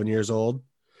like 7 years old.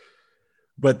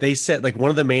 But they said like one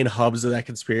of the main hubs of that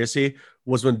conspiracy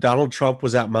was when Donald Trump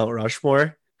was at Mount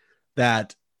Rushmore,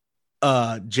 that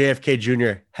JFK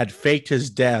Jr. had faked his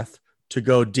death to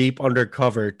go deep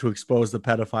undercover to expose the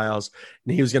pedophiles,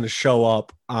 and he was going to show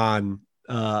up on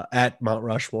at Mount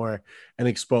Rushmore and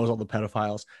expose all the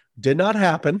pedophiles. Did not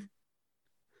happen.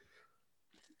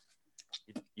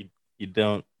 You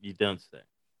don't say.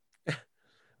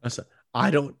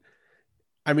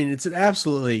 I mean, it's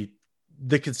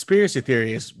the conspiracy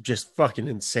theory is just fucking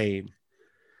insane.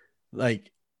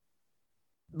 Like,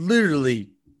 literally,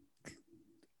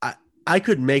 I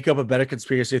could make up a better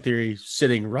conspiracy theory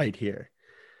sitting right here.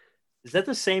 Is that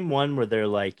the same one where they're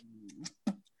like,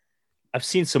 I've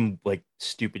seen some like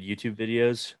stupid YouTube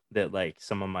videos that like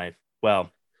some of my, well,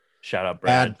 shout out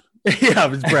Brad. Yeah,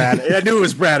 it was Brad. I knew it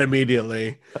was Brad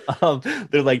immediately.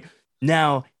 They're like,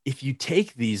 now if you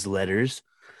take these letters,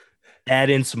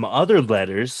 add in some other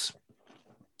letters,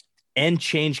 and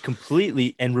change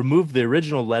completely and remove the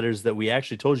original letters that we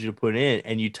actually told you to put in,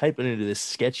 and you type it into this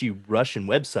sketchy Russian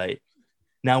website.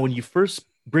 Now, when you first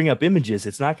bring up images,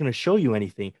 it's not going to show you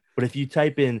anything. But if you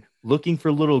type in looking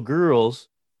for little girls,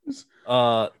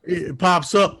 it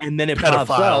pops up, and then it pops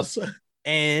pedophiles. up.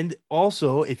 And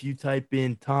also, if you type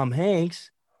in Tom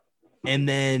Hanks, and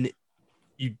then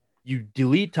you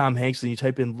delete Tom Hanks and you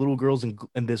type in little girls and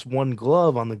this one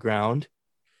glove on the ground,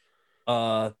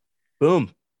 boom,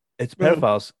 it's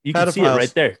pedophiles. You can see it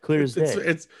right there, clear as day.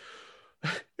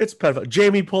 It's pedophile.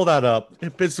 Jamie, pull that up.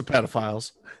 It's the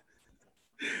pedophiles.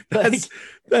 That's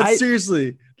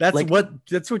seriously. That's like, what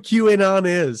QAnon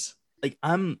is. Like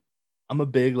I'm a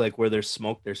big like where there's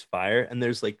smoke, there's fire, and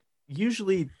there's like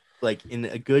usually like in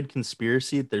a good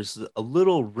conspiracy, there's a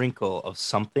little wrinkle of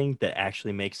something that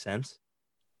actually makes sense.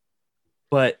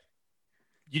 But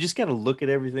you just got to look at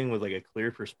everything with like a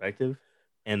clear perspective,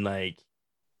 and like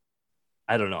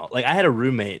I don't know. Like I had a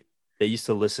roommate that used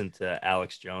to listen to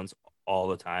Alex Jones all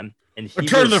the time, and he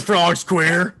turn the frogs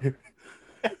queer.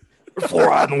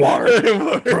 Fluoride in the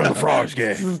water. Turn the frogs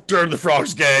gay. Turn the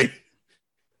frogs gay.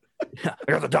 I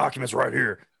got the documents right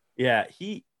here. Yeah,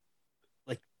 he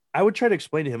like I would try to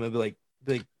explain to him. I'd be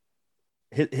like,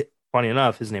 funny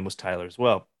enough, his name was Tyler as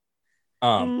well.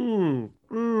 And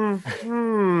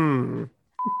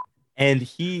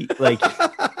he like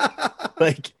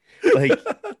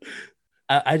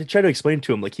I try to explain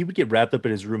to him, like he would get wrapped up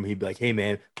in his room. He'd be like, hey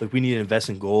man, like we need to invest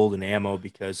in gold and ammo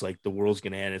because like the world's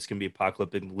gonna end. It's gonna be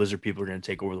apocalyptic. Lizard people are gonna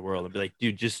take over the world. I'd be like,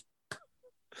 dude, just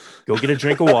go get a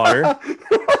drink of water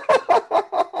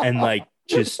and like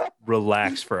just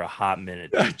relax for a hot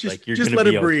minute. Like you're gonna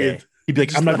be okay. He'd be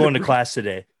like, I'm not going to class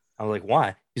today. I was like,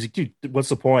 why? He's like, dude, what's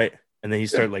the point? And then he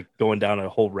started like going down a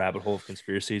whole rabbit hole of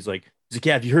conspiracy. He's like,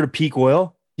 yeah, have you heard of peak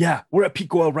oil? Yeah, we're at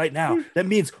peak oil right now. That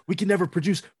means we can never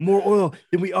produce more oil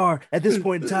than we are at this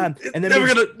point in time. And then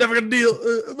never gonna deal.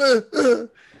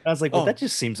 I was like, well, that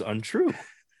just seems untrue.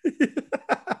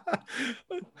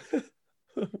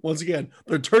 Once again,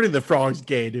 they're turning the frogs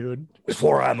gay, dude. It's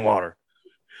fluoride in the water.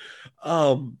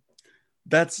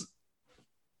 That's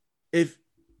if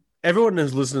everyone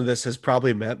who's listening to this has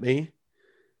probably met me,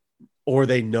 or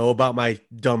they know about my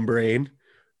dumb brain,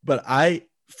 but I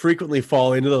frequently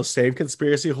fall into those same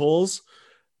conspiracy holes.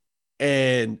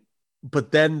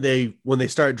 But then when they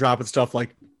start dropping stuff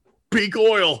like peak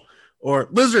oil or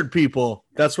lizard people,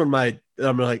 that's when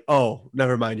I'm like, oh,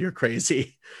 never mind, you're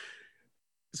crazy.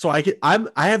 So I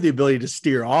have the ability to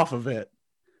steer off of it.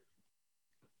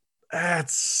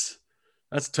 That's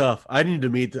tough. I need to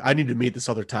meet this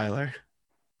other Tyler.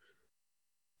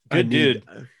 Good dude.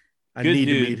 I need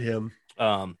to meet him.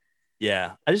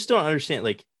 Yeah. I just don't understand.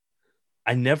 Like,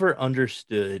 I never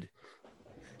understood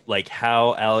like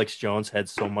how Alex Jones had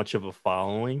so much of a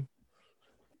following.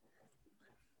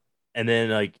 And then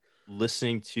like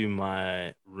listening to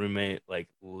my roommate like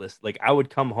I would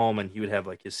come home and he would have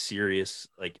like his Sirius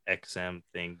like XM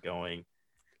thing going,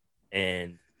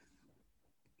 and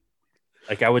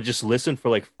like I would just listen for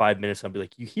like 5 minutes. I'd be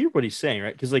like, you hear what he's saying,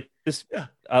 right? Because like this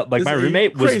my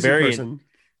roommate was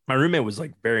my roommate was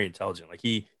like very intelligent. Like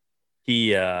he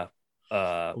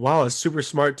wow, a super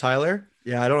smart Tyler.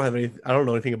 Yeah, I don't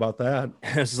know anything about that.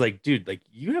 I was like, dude, like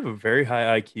you have a very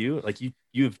high IQ. Like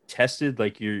you've tested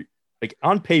like your like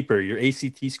on paper, your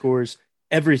ACT scores,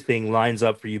 everything lines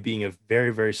up for you being a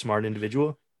very, very smart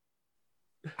individual.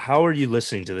 How are you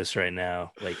listening to this right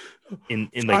now? Like in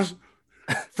like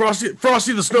Frosty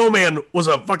the Snowman was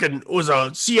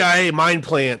a CIA mind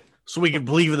plant so we could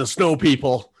believe in the snow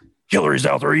people. Hillary's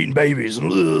out there eating babies.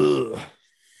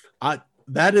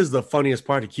 That is the funniest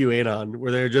part of QAnon,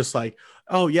 where they're just like,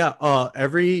 oh yeah,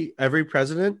 every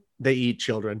president, they eat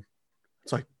children.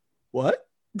 It's like, what?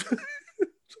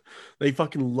 They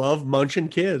fucking love munching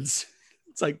kids.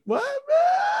 It's like, what?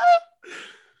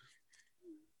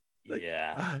 Like,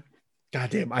 yeah.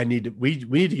 Goddamn, we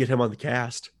need to get him on the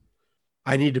cast.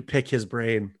 I need to pick his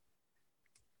brain.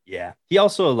 Yeah. He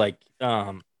also like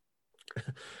I'm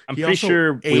pretty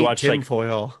sure we watched like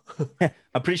foil.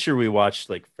 I'm pretty sure we watched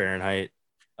like Fahrenheit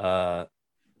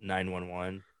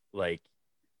 9/11 like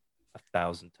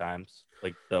 1,000 times.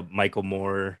 Like the Michael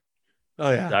Moore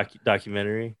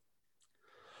documentary.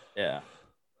 Yeah.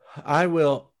 I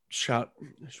will. shout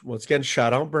once again,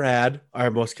 shout out Brad, our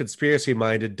most conspiracy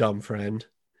minded dumb friend.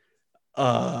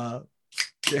 Uh,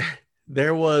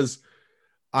 there was,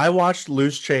 I watched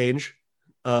Loose Change,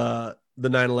 the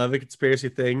 9/11 conspiracy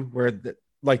thing where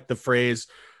like the phrase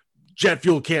jet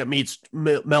fuel can't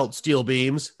melt steel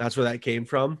beams. That's where that came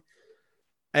from.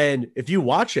 And if you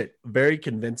watch it, very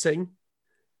convincing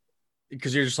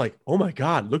because you're just like, oh my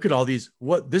God, look at all these.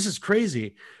 What? This is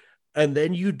crazy. And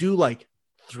then you do like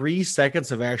 3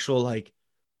 seconds of actual, like,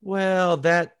 well,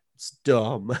 that's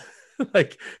dumb.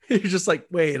 Like, you're just like,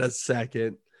 wait a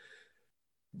second.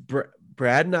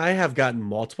 Brad and I have gotten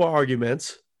multiple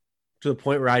arguments to the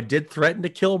point where I did threaten to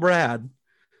kill Brad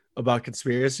about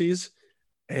conspiracies.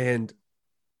 And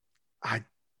I,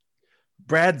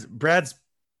 Brad's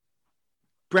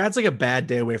like a bad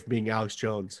day away from being Alex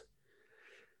Jones.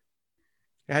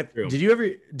 Did you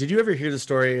ever hear the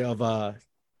story of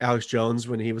Alex Jones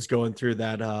when he was going through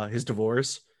that his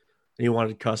divorce and he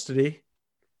wanted custody?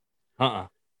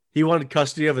 He wanted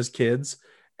custody of his kids,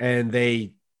 and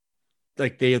they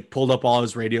had pulled up all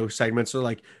his radio segments. They're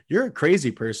like, "You're a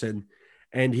crazy person,"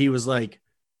 and he was like,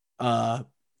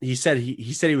 he said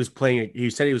he was playing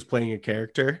a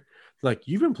character. Like,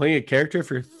 you've been playing a character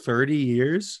for 30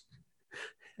 years.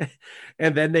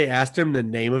 And then they asked him the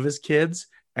name of his kids,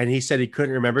 and he said he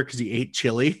couldn't remember because he ate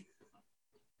chili.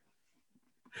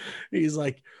 He's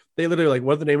like, they literally like,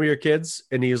 what's the name of your kids?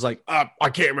 And he was like, I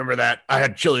can't remember that. I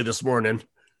had chili this morning.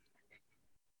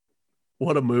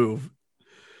 What a move.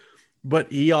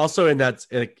 But he also in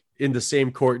the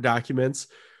same court documents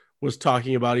was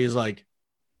talking about, he's like,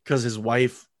 because his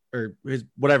wife or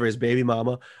his baby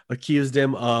mama accused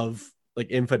him of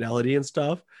like infidelity and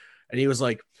stuff. And he was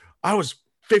like, I was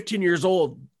 15 years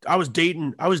old. I was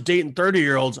dating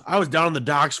 30-year-olds. I was down on the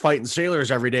docks fighting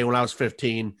sailors every day when I was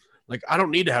 15. Like, I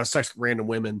don't need to have sex with random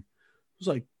women. I was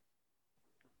like,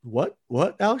 what,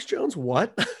 Alex Jones?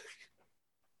 What?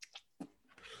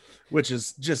 Which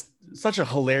is just such a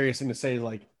hilarious thing to say.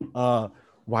 Like,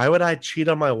 why would I cheat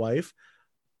on my wife?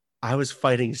 I was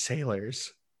fighting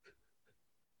sailors.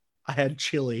 I had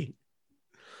chili.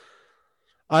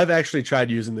 I've actually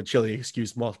tried using the chili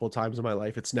excuse multiple times in my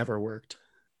life. It's never worked.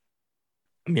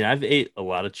 I mean, I've ate a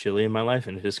lot of chili in my life,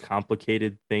 and it has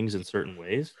complicated things in certain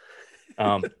ways,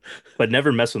 but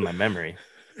never mess with my memory.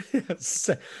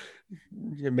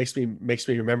 It makes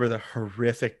me remember the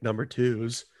horrific number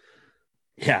twos.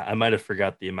 Yeah, I might have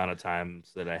forgot the amount of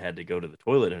times that I had to go to the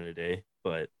toilet in a day,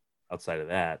 but outside of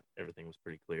that, everything was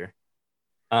pretty clear.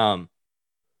 I've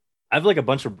like a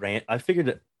bunch of I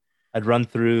figured I'd run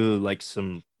through like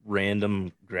some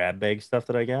random grab bag stuff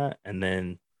that I got, and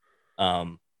then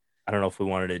I don't know if we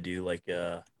wanted to do like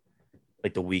the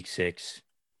week 6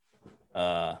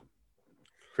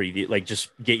 preview, like just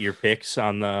get your picks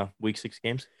on the week 6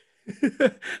 games.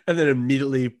 And then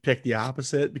immediately pick the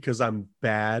opposite because I'm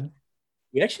bad.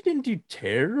 We actually didn't do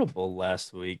terrible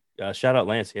last week. Shout out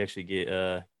Lance. He actually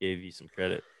gave you some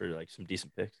credit for like some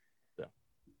decent picks. So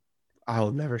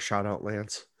I'll never shout out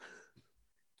Lance.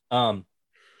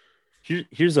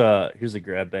 Here's a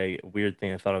grab bag. A weird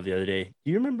thing I thought of the other day.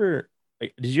 Do you remember?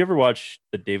 Like, did you ever watch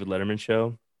the David Letterman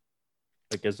show?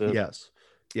 Like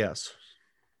Yes.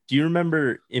 Do you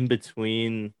remember in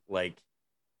between like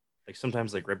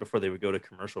sometimes like right before they would go to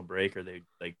commercial break or they'd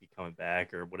like be coming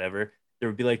back or whatever, there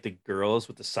would be like the girls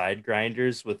with the side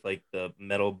grinders with like the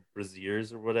metal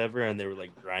braziers or whatever, and they were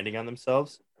like grinding on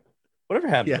themselves. Whatever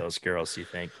happened to those girls, do you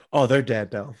think? Oh, they're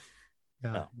dead now.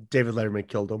 Yeah. Oh. David Letterman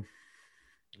killed them.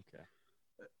 Okay.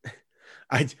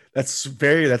 That's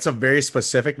a very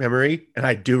specific memory, and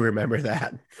I do remember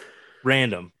that.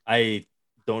 Random. I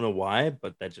don't know why,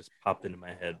 but that just popped into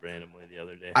my head randomly the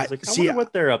other day. I was like, I wonder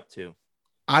what they're up to.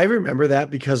 I remember that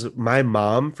because my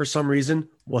mom, for some reason,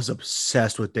 was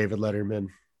obsessed with David Letterman.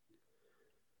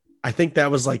 I think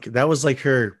that was like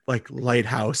her like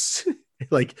lighthouse.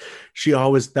 Like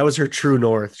that was her true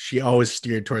north. She always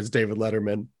steered towards David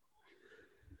Letterman.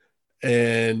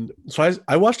 And so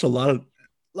I watched a lot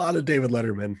of David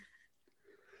Letterman.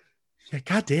 Yeah,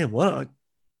 goddamn,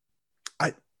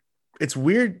 it's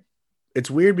weird. It's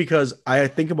weird because I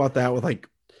think about that with like,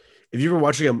 if you were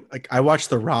watching him, like I watched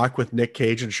The Rock with Nick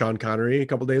Cage and Sean Connery a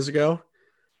couple days ago,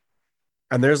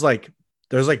 and there's like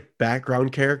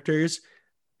background characters,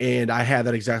 and I had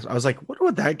that exact. I was like,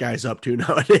 what that guy's up to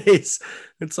nowadays?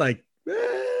 It's like,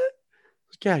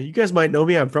 yeah, you guys might know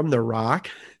me. I'm from The Rock,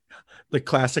 the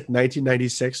classic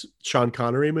 1996 Sean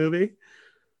Connery movie.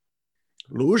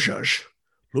 Losers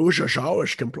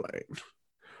always complain.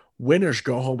 Winners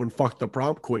go home and fuck the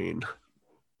prom queen.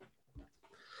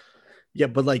 Yeah,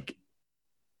 but like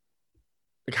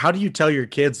how do you tell your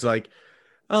kids like,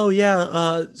 Oh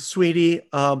yeah, sweetie.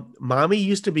 Mommy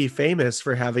used to be famous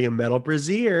for having a metal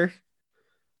brassiere.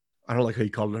 I don't like how you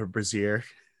called it a brassiere.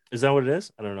 Is that what it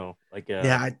is? I don't know. Like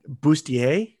Yeah,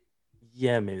 bustier,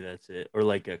 yeah, maybe that's it. Or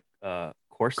like a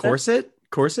corset.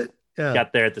 corset. Yeah.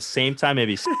 Got there at the same time,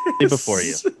 maybe before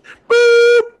you.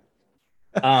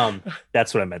 Boop.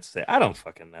 That's what I meant to say. I don't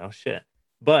fucking know. Shit.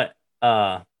 But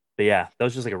yeah, that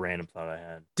was just like a random thought I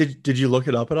had. Did you look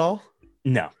it up at all?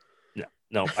 No.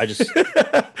 No. I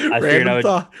figured Random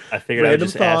thought. I figured I would Random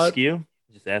thought.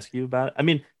 just ask you about it. I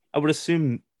mean, I would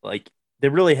assume like they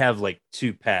really have like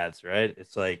two paths, right?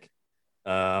 It's like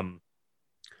um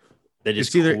they just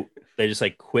It's either they just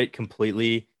like quit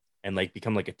completely and like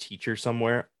become like a teacher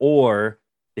somewhere, or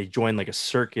they join like a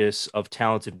circus of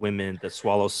talented women that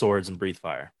swallow swords and breathe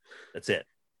fire. That's it.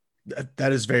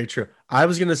 that is very true. I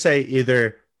was gonna say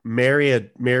either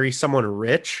marry someone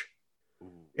rich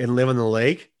and live in the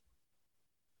lake,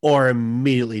 or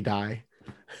immediately die.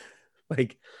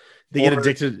 Like they get Or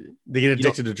addicted. They get you know,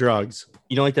 addicted to drugs.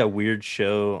 like that weird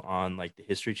show on like the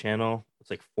History Channel. It's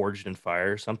like Forged in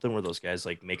Fire or something where those guys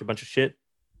like make a bunch of shit.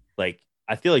 Like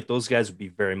I feel like those guys would be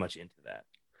very much into that.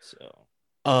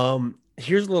 So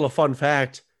Here's a little fun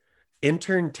fact: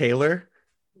 intern Taylor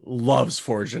loves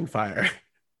Forged in Fire.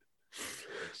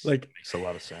 Like makes a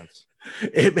lot of sense.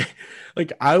 it,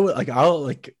 like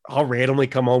I'll randomly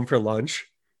come home for lunch.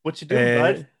 What you doing, And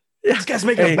bud? yeah, This guy's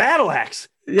making hey, a battle axe.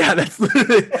 yeah, that's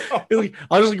literally, like,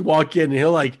 I'll just like walk in and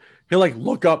he'll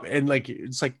look up and like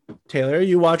it's like, Taylor, are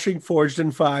you watching Forged in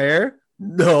Fire?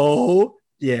 No.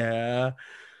 Yeah.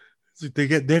 It's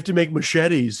like they have to make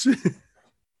machetes.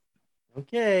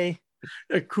 Okay.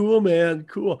 Yeah, cool, man.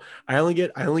 Cool. I only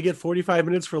get 45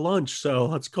 minutes for lunch, so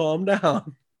let's calm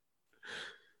down.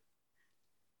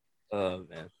 Oh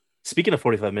man. Speaking of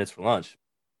 45 minutes for lunch,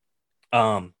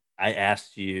 I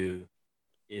asked you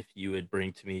if you would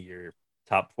bring to me your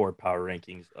top four power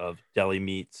rankings of deli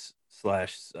meats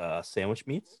slash sandwich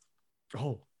meats.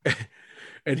 Oh.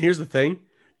 And here's the thing.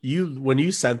 When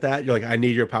you sent that, you're like, I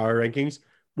need your power rankings.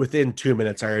 Within 2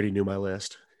 minutes, I already knew my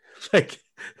list. Like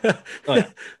Oh yeah.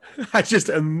 I just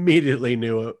immediately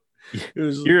knew it. It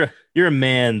was You're a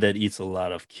man that eats a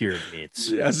lot of cured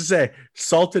meats. as I say,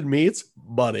 salted meats,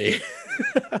 buddy.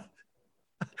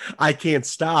 I can't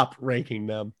stop ranking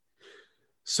them.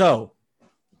 So,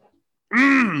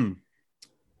 turn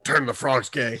the frogs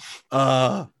gay.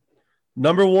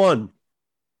 Number one.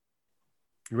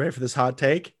 You ready for this hot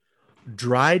take?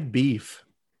 Dried beef.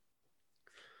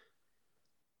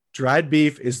 Dried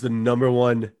beef is the number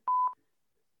one.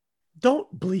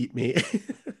 Don't bleep me.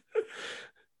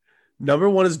 Number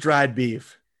one is dried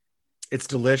beef. It's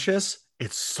delicious.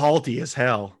 It's salty as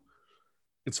hell.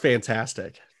 It's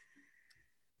fantastic.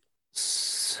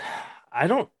 I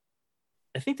don't.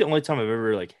 I think the only time I've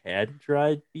ever like had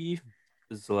dried beef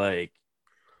is like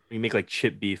when you make like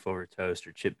chip beef over toast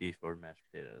or chip beef over mashed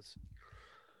potatoes.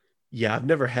 Yeah, I've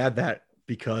never had that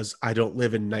because I don't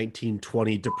live in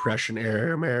 1920 Depression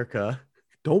era America.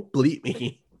 Don't bleep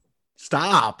me.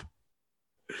 Stop.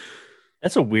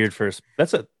 That's a weird first.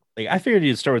 That's a like I figured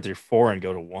you'd start with your four and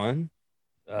go to one.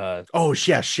 Oh,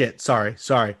 yeah, shit. Sorry.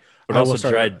 But I will also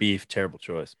start. dried beef, terrible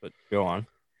choice. But go on.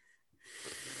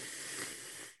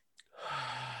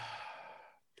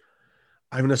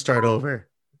 I'm going to start over.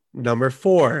 Number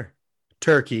four,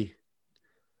 turkey.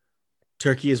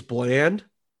 Turkey is bland.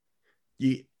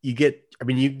 You get, I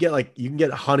mean, you can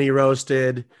get honey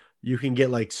roasted. You can get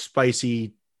like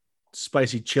spicy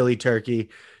chili turkey.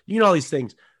 You can all these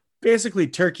things. Basically,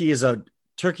 turkey is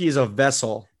a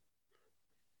vessel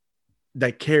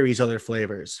that carries other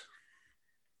flavors.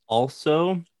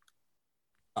 Also,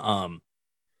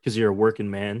 because you're a working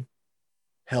man,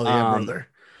 Hell yeah, um, brother.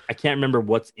 I can't remember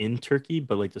what's in turkey,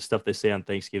 but like the stuff they say on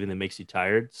Thanksgiving that makes you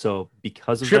tired. So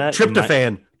because of that,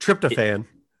 Tryptophan.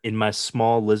 in my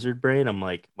small lizard brain, I'm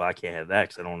like, well, I can't have that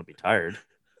because I don't want to be tired.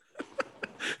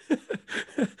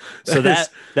 So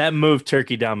that moved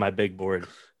turkey down my big board.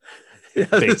 Big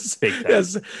time.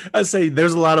 Yes, I say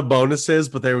there's a lot of bonuses,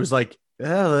 but there was like, oh,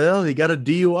 well, he got a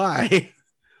DUI.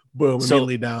 Boom, So-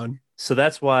 immediately down. So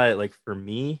that's why, like for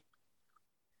me,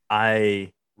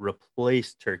 I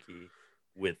replaced turkey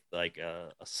with like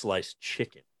a sliced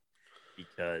chicken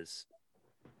because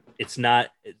it's not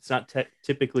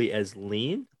typically as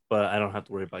lean, but I don't have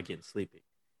to worry about getting sleepy.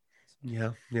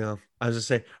 Yeah. I was just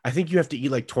say, I think you have to eat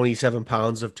like 27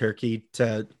 pounds of turkey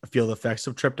to feel the effects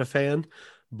of tryptophan.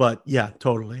 But yeah,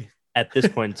 totally. At this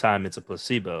point in time, it's a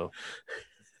placebo.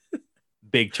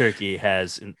 Big turkey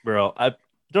has, bro. I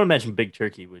don't imagine big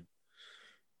turkey would.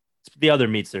 It's the other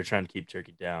meats they're trying to keep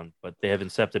turkey down, but they have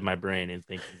incepted my brain in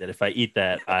thinking that if I eat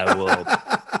that, I will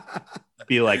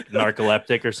be like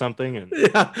narcoleptic or something. And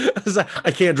Yeah,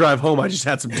 I can't drive home. I just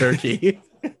had some turkey.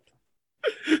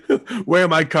 Where are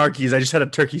my car keys? I just had a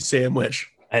turkey sandwich.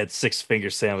 I had 6-finger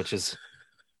sandwiches.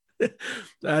 That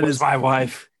Where's is my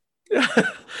wife?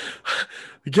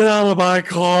 Get out of my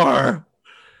car.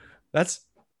 That's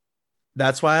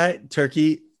why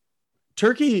turkey.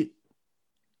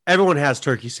 Everyone has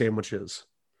turkey sandwiches.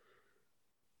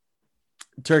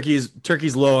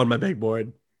 Turkey's low on my big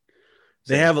board.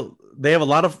 They have a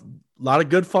lot of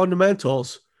good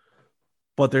fundamentals,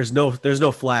 but there's no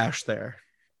flash there.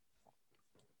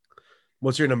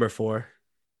 What's your number 4?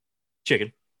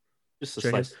 Chicken. Just a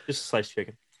Chicken? sliced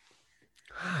chicken.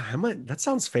 That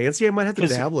sounds fancy. I might have to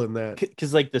 'Cause- dabble in that.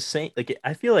 Because like the same, like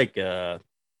I feel like a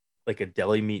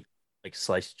deli meat like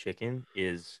sliced chicken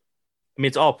is, I mean,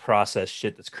 it's all processed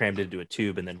shit that's crammed into a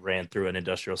tube and then ran through an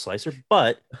industrial slicer.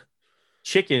 But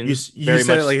chicken, You very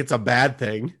said much. it like it's a bad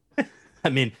thing. I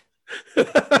mean,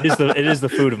 it is the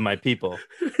food of my people.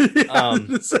 I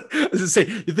was gonna say,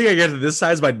 you think I get to this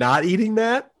size by not eating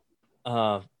that?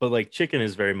 But like chicken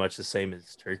is very much the same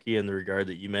as turkey in the regard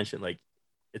that you mentioned. Like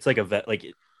it's like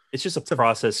it's just a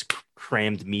processed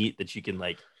crammed meat that you can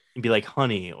like, it can be like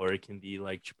honey, or it can be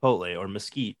like chipotle or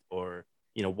mesquite, or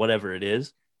whatever it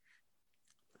is,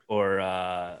 or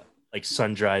like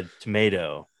sun-dried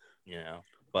tomato,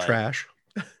 but Trash.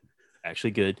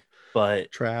 actually good.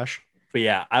 But Trash.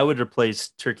 yeah, I would replace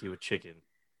turkey with chicken.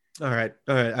 All right.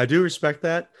 I do respect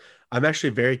that. I'm actually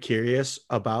very curious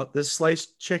about this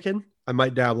sliced chicken. I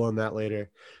might dabble in that later.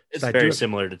 It's I very do-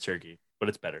 similar to turkey, but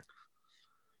it's better.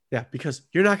 Yeah, because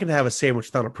you're not going to have a sandwich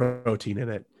without a protein in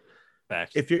it.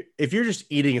 Facts. If you're just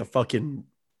eating a fucking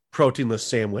proteinless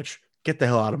sandwich, get the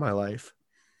hell out of my life.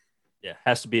 Yeah,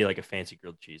 has to be like a fancy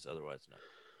grilled cheese, otherwise no.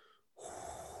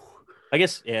 I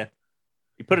guess, yeah.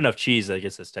 You put enough cheese, I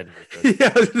guess that's technically good.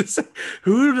 Yeah, I was gonna say,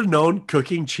 who would have known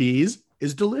cooking cheese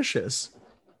is delicious?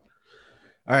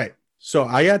 All right, so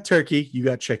I got turkey, you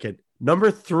got chicken.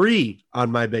 Number 3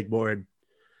 on my big board,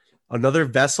 another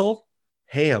vessel,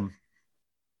 ham.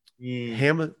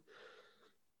 Ham.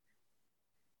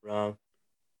 Wrong.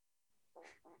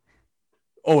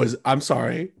 Oh, I'm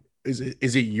sorry. Is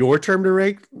it your turn to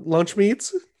rank lunch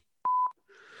meats?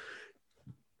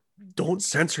 Don't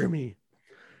censor me.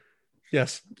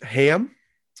 Yes, ham,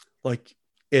 like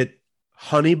it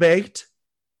honey baked.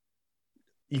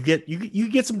 You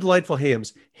get some delightful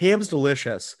hams. Ham's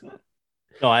delicious.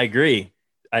 No, I agree.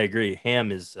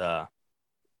 Ham is up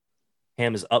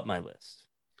my list.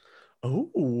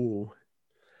 Oh,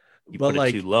 You but put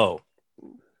like it too low.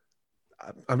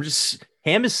 I'm just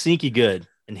Ham is sneaky good,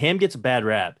 and ham gets a bad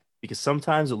rap because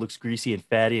sometimes it looks greasy and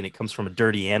fatty, and it comes from a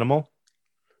dirty animal.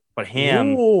 But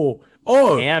ham,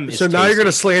 ham is so now you're gonna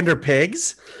tasty. slander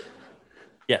pigs?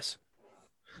 Yes,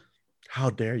 How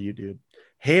dare you, dude?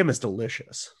 Ham is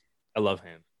delicious. I love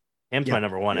ham. Ham's Yeah. my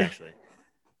number 1 Yeah. actually.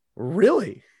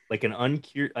 Really? Like an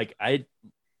uncured, like I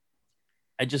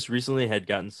just recently had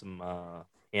gotten some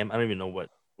ham. I don't even know what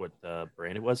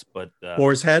brand it was, but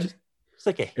Boar's head? it's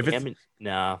like a If it's- ham.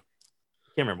 Nah,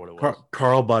 can't remember what it was.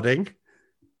 Carl Budding?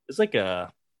 It's like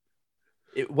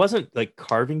it wasn't like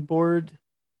carving board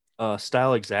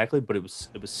style exactly, but it was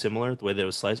similar the way that it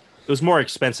was sliced. It was more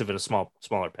expensive in a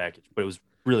smaller package, but it was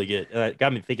really good. And it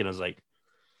got me thinking. I was like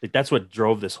that's what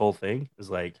drove this whole thing. Is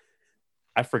like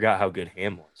I forgot how good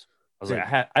ham was. I was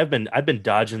like I've been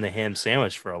dodging the ham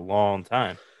sandwich for a long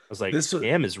time. I was like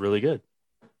ham is really good.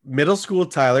 Middle school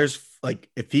Tyler's like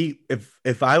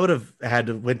if I would have had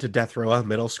to went to Death Row in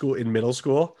middle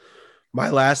school, my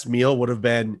last meal would have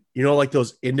been like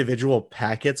those individual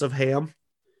packets of ham.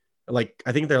 Like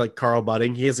I think they're like Carl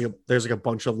Budding. He has there's like a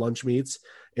bunch of lunch meats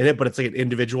in it, but it's like an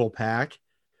individual pack.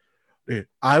 Dude,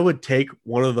 I would take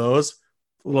one of those,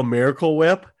 little Miracle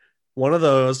Whip, one of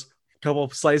those, a couple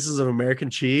of slices of American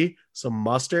cheese, some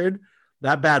mustard.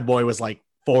 That bad boy was like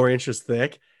 4 inches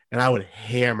thick, and I would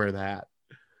hammer that.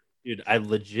 Dude, I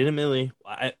legitimately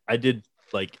I did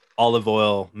like olive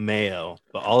oil mayo,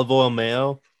 but olive oil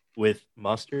mayo with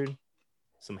mustard,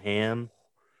 some ham,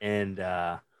 and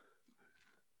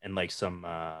like some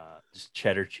just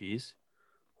cheddar cheese.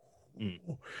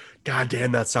 God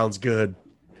damn, that sounds good.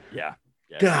 Yeah.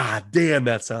 God damn,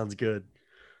 that sounds good.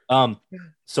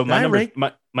 So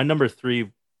my number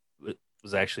 3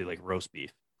 was actually like roast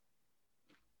beef.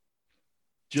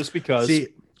 Just because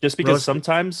roast-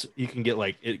 sometimes you can get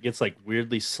like it gets like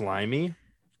weirdly slimy.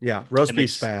 Yeah, roast And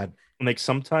beef's bad. And like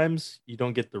sometimes you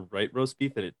don't get the right roast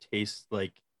beef and it tastes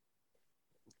like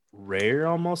rare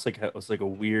almost. Like it was like a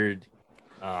weird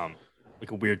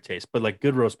taste. But like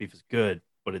good roast beef is good.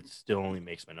 but it still only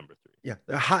makes my number 3. Yeah,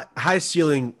 high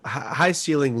ceiling,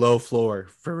 low floor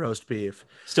for roast beef.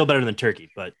 Still better than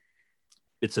turkey, but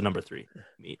it's a number 3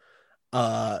 meat.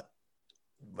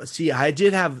 See, I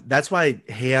did have. That's why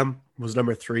ham was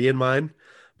number 3 in mine,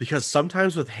 because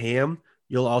sometimes with ham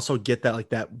you'll also get that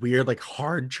that weird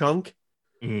hard chunk.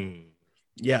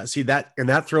 Yeah, see that, and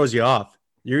that throws you off.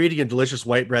 You're eating a delicious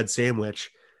white bread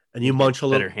sandwich, and you munch a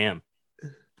little better ham.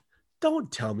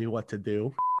 Don't tell me what to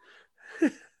do.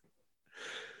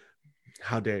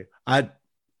 How dare you? I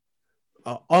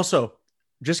also,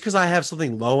 just because I have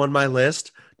something low on my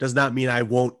list does not mean I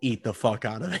won't eat the fuck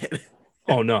out of it.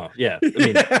 Oh no, yeah. I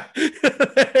mean,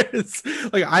 it's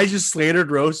I just slandered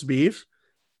roast beef.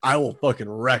 I will fucking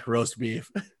wreck roast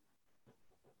beef.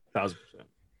 1000%.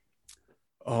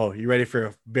 Oh, you ready for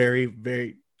a very,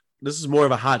 very? This is more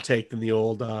of a hot take than the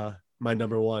old my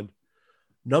number 1.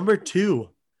 Number 2,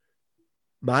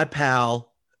 my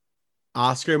pal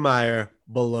Oscar Mayer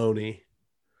bologna.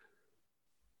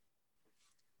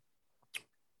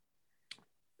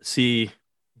 See,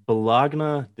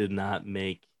 Bologna did not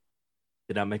make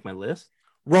my list.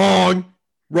 Wrong.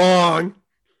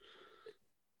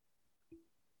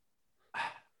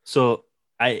 So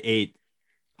I ate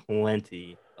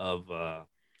plenty of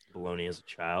bologna as a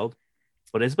child,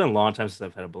 but it's been a long time since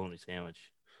I've had a bologna sandwich.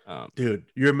 Dude,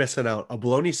 you're missing out. A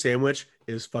bologna sandwich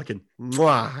is fucking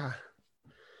mwah.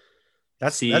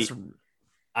 That's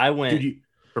I went dude,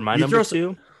 for my number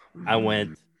 2. I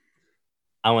went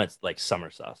like summer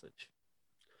sausage,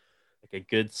 like a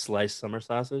good sliced summer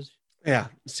sausage. Yeah,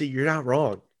 see, you're not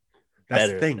wrong. That's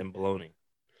Better the thing. than bologna.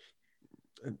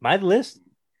 My list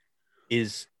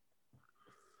is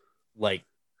like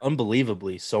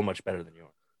unbelievably so much better than yours.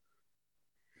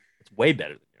 It's way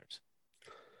better than yours.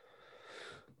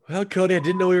 Well, Cody, I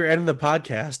didn't know we were ending the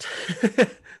podcast.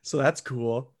 So that's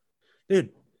cool. Dude,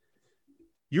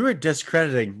 you were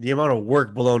discrediting the amount of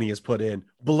work bologna has put in.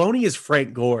 Bologna is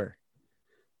Frank Gore.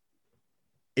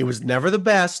 It was never the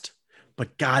best,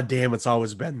 but goddamn, it's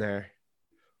always been there.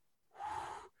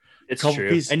 It's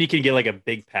true. And you can get like a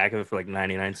big pack of it for like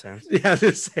 99 cents. Yeah,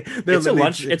 it's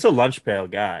a lunch pail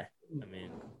guy. I mean,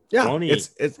 yeah, bologna.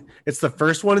 It's the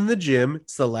first one in the gym.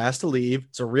 It's the last to leave.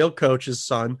 It's a real coach's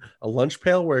son, a lunch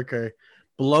pail worker.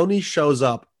 Bologna shows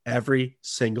up every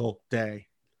single day.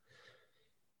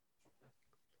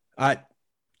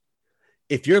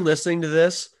 If you're listening to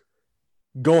this,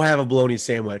 go have a bologna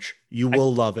sandwich. You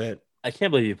will love it. I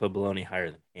can't believe you put bologna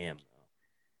higher than ham.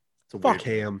 It's a fuck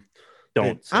ham.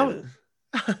 Don't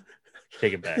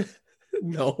take it back.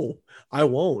 No, I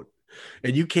won't.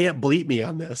 And you can't bleep me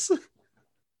on this.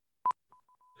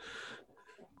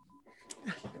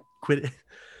 Quit it.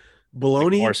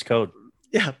 Bologna. Like Morse code.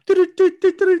 Yeah.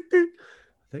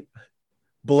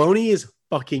 Bologna is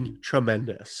fucking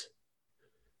tremendous.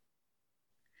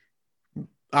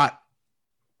 I'm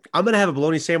going to have a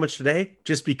bologna sandwich today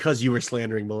just because you were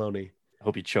slandering bologna. I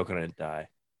hope you choke on it and die.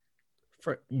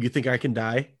 You think I can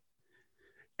die?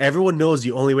 Everyone knows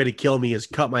the only way to kill me is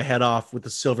cut my head off with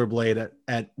a silver blade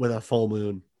with a full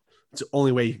moon. It's the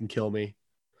only way you can kill me.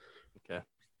 Okay.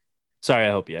 Sorry,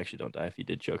 I hope you actually don't die. If you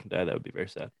did choke and die, that would be very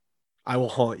sad. I will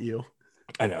haunt you.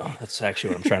 I know. That's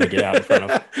actually what I'm trying to get out in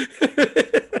front of.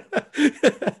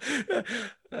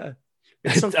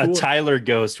 So cool. A Tyler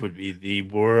ghost would be the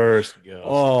worst ghost.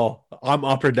 Oh, I'm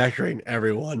upper deckering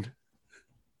everyone.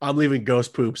 I'm leaving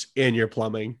ghost poops in your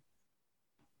plumbing.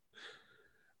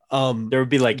 There would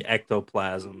be like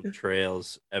ectoplasm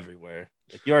trails everywhere.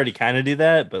 Like you already kind of do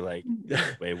that, but like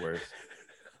way worse.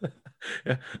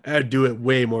 I'd do it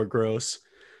way more gross.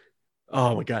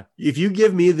 Oh my god! If you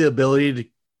give me the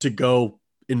ability to go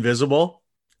invisible,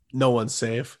 no one's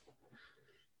safe.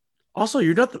 Also,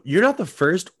 you're not the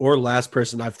first or last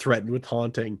person I've threatened with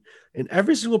haunting, and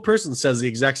every single person says the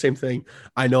exact same thing.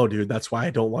 I know, dude. That's why I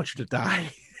don't want you to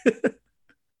die.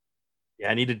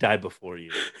 Yeah, I need to die before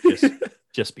you,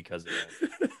 just because of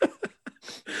that.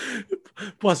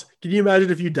 Plus, can you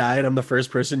imagine if you die and I'm the first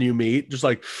person you meet, just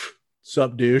like,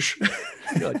 sup, douche?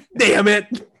 You're like, damn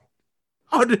it!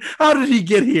 How did he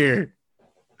get here?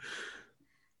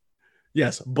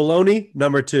 Yes, bologna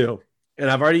number 2. And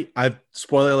I've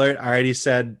spoiler alert, I already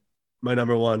said my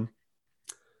number 1.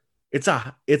 It's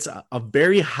a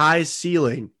very high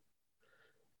ceiling.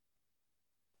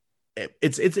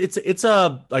 It's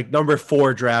a like number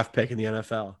 4 draft pick in the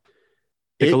NFL.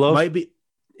 Piccolo? It might be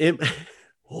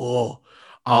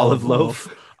olive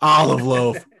loaf. Olive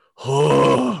loaf.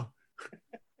 Oh.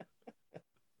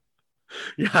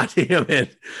 God damn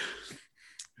it.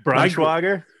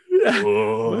 Braunschweiger?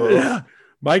 Yeah.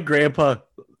 My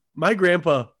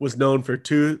grandpa was known for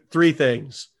 3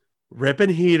 things: ripping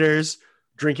heaters,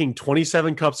 drinking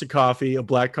 27 cups of coffee, a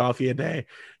black coffee a day,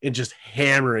 and just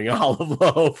hammering olive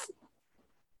loaf.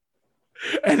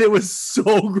 And it was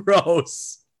so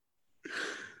gross.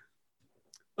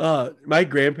 My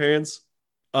grandparents,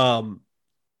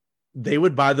 they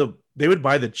would buy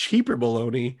the cheaper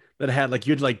bologna that had like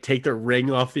you'd like take the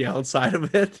ring off the outside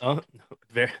of it. Oh,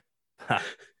 very,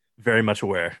 very much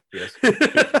aware. Yes.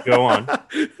 Go on.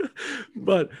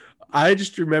 But I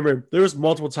just remember there was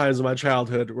multiple times in my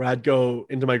childhood where I'd go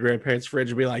into my grandparents' fridge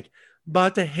and be like,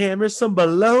 about to hammer some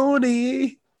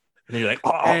bologna. And you're like,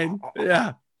 oh, And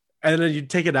yeah. And then you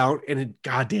take it out and it,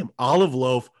 goddamn olive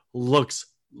loaf looks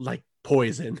like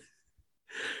poison.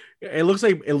 It looks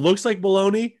like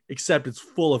bologna, except it's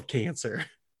full of cancer.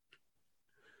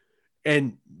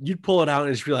 And you'd pull it out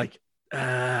and just be like,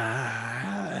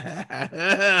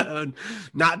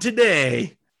 not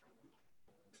today.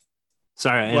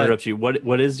 Sorry, I But- interrupt you.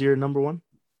 What is your number one?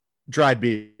 Dried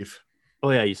beef. Oh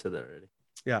yeah, you said that already.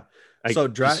 Yeah. I So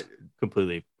just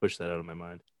completely pushed that out of my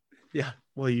mind. Yeah.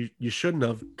 Well, you shouldn't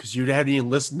have because you hadn't even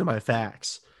listened to my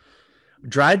facts.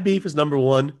 Dried beef is number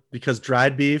one because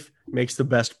dried beef makes the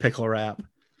best pickle wrap.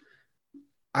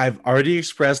 I've already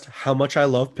expressed how much I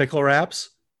love pickle wraps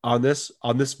on this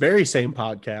very same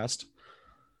podcast.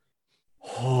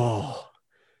 Oh,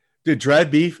 dude,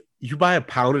 dried beef. You buy a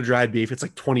pound of dried beef, it's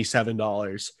like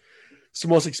 $27. It's the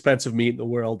most expensive meat in the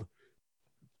world.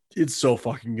 It's so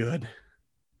fucking good.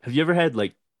 Have you ever had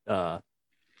like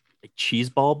cheese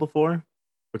ball before?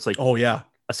 Where it's like Oh yeah,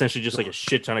 essentially just like a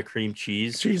shit ton of cream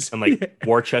cheese, cheese and like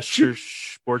Worcestershire.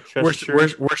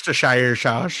 Worcestershire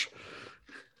sauce.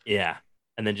 Yeah,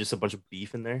 and then just a bunch of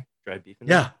beef in there, dried beef in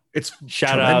there. Yeah, it's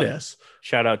Shout tremendous.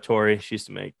 Shout out Tori. She used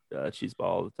to make cheese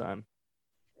ball all the time.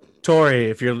 Tori,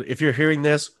 if you're hearing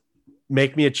this,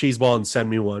 make me a cheese ball and send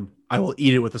me one. I will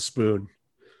eat it with a spoon.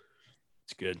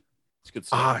 It's good. It's good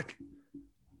stuff.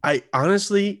 I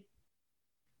honestly,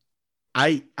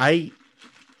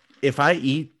 if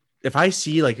I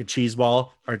see like a cheese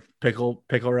ball or pickle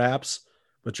wraps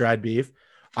with dried beef,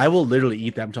 I will literally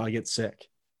eat them until I get sick.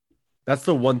 That's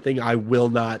the one thing I will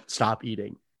not stop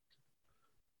eating.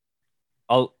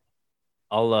 I'll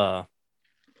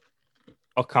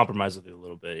compromise with you a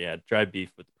little bit. Yeah, dried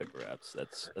beef with the pickle wraps.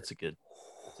 That's a good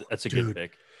Dude.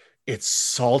 pick. It's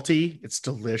salty. It's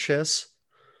delicious.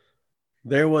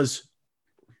 There was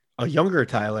a younger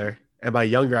Tyler, and by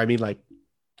younger, I mean like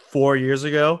 4 years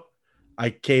ago. I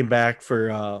came back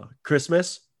for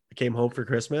Christmas. I came home for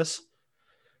Christmas,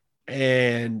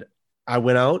 and I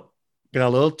went out, got a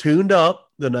little tuned up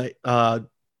the night,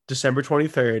 December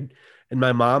 23rd, and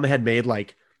my mom had made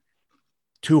like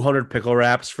 200 pickle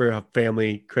wraps for a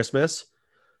family Christmas.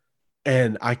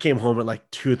 And I came home at like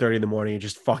 2:30 in the morning and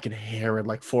just fucking hammered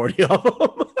like 40 of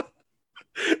them.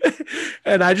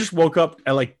 And I just woke up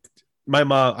at like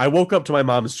I woke up to my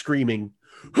mom screaming,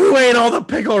 "Who ate all the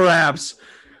pickle wraps?"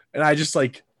 And I just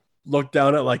like looked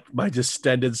down at like my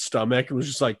distended stomach and was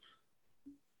just like,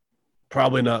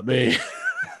 probably not me.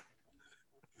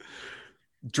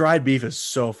 Dried beef is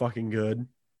so fucking good.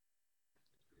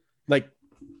 Like,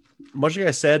 much like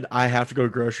I said, I have to go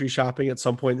grocery shopping at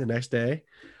some point the next day.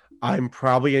 I'm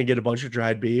probably going to get a bunch of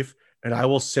dried beef and I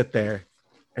will sit there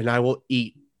and I will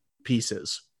eat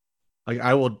pieces. Like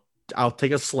I'll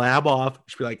take a slab off.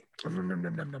 Just be like, nom, nom,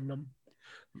 nom, nom, nom, nom.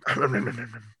 Nom, nom, nom, nom,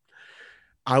 nom.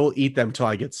 I will eat them till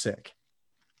I get sick.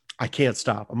 I can't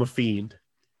stop. I'm a fiend.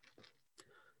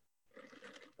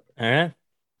 All right.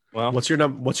 Well, What's your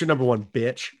number one,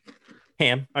 bitch?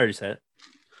 ham. I already said it.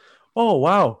 Oh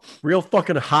wow, real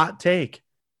fucking hot take.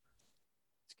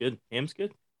 It's good. Ham's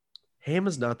good. Ham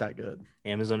is not that good.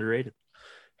 Ham is underrated.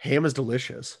 Ham is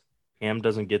delicious. Ham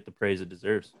doesn't get the praise it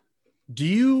deserves.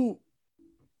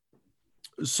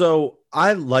 So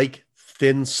I like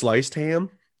thin sliced ham.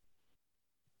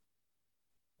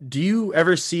 Do you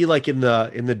ever see like in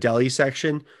the deli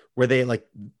section where they like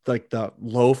the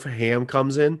loaf ham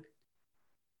comes in?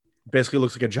 Basically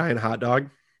looks like a giant hot dog.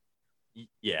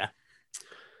 Yeah.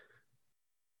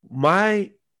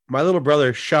 My little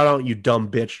brother, shout out you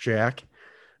dumb bitch, Jack.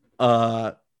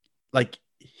 Like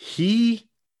he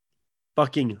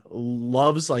fucking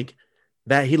loves like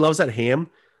that. He loves that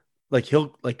ham. Like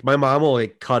he'll like my mom will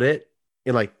like cut it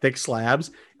in like thick slabs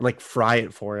and like fry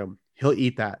it for him. He'll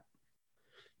eat that.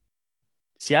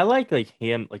 See, I like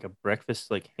ham, like a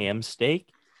breakfast like ham steak,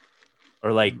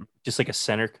 or like just like a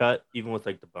center cut, even with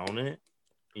like the bone in it.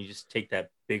 You just take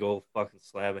that big old fucking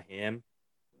slab of ham,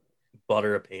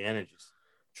 butter a pan, and just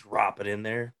drop it in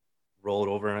there, roll it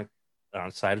over on the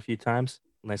side a few times.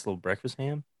 Nice little breakfast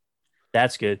ham.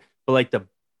 That's good. But like the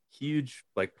huge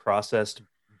like processed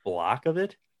block of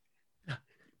it,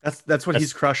 That's what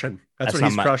he's crushing. That's what not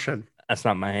he's my crushing. that's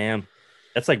not my ham.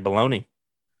 That's like bologna.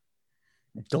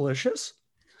 Delicious?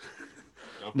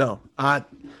 No.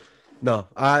 No,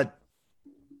 I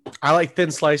like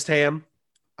thin sliced ham.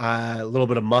 A little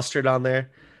bit of mustard on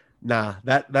there. Nah,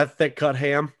 that thick cut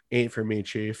ham ain't for me,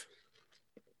 Chief.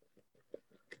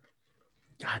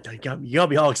 God, you got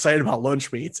me all excited about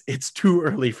lunch meats. It's too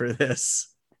early for this.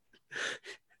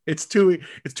 It's too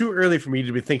early for me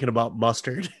to be thinking about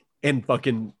mustard and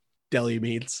fucking deli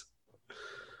meats.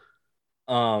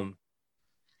 Yeah,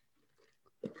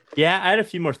 I had a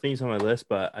few more things on my list,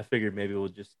 but I figured maybe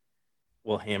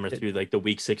we'll hammer through like the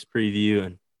week 6 preview,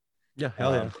 and Yeah,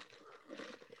 hell yeah.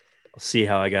 I'll see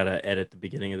how I gotta edit the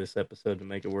beginning of this episode to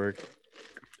make it work.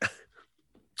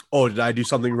 Oh, did I do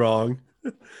something wrong?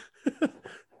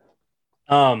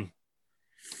 All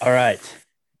right.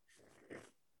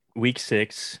 Week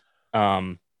 6.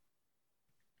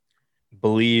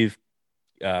 Believe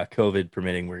COVID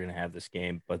permitting, we're gonna have this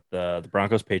game, but the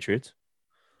Broncos Patriots.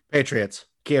 Patriots.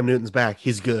 Cam Newton's back.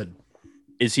 He's good.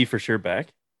 Is he for sure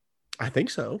back? I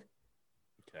think so.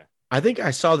 Okay. I think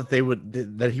I saw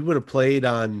that he would have played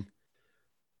on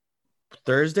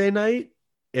Thursday night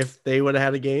if they would have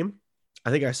had a game. I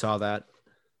think I saw that.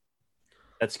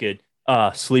 That's good.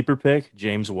 Sleeper pick,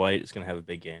 James White is gonna have a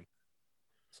big game.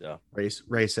 So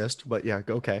Racist, but yeah,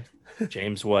 okay.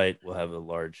 James White will have a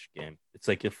large game. It's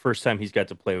like the first time he's got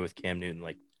to play with Cam Newton in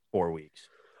like 4 weeks.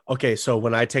 Okay, so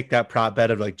when I take that prop bet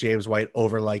of like James White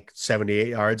over like 78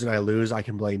 yards and I lose, I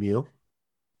can blame you.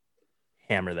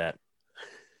 Hammer that.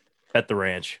 Bet the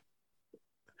ranch.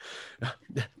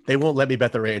 They won't let me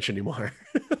bet the ranch anymore.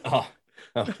 Oh,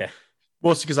 okay.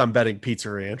 Mostly because I'm betting Pizza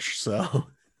Ranch. So,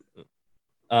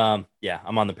 yeah,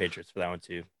 I'm on the Patriots for that one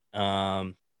too.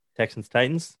 Texans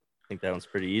Titans. I think that one's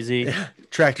pretty easy. yeah.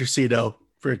 Tractor Cedo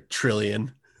for $1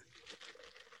 trillion.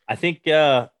 I think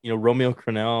Romeo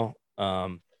Crennel.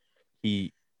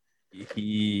 He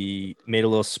made a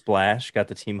little splash, got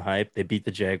the team hype. They beat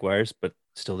the Jaguars, but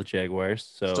still the Jaguars.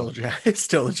 So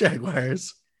still the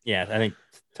Jaguars. Yeah, I think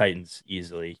Titans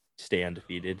easily stay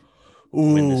undefeated.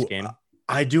 Ooh, win this game.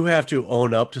 I do have to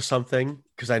own up to something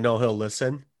because I know he'll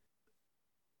listen.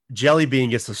 Jelly Bean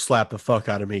gets to slap the fuck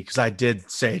out of me because I did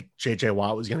say JJ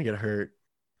Watt was going to get hurt.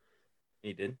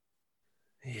 He did?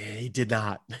 Yeah, he did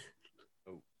not.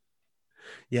 Oh.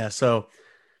 Yeah, so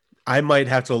I might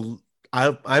have to.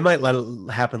 I might let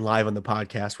it happen live on the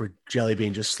podcast where Jelly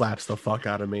Bean just slaps the fuck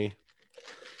out of me.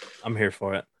 I'm here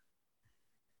for it.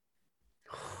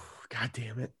 God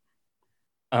damn it.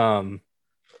 Kind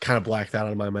of blacked out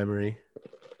of my memory.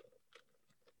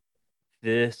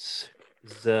 This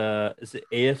is it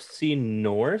AFC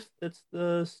North? That's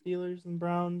the Steelers and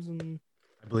Browns and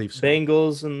I believe so.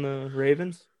 Bengals and the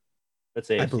Ravens. That's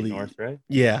AFC North, right?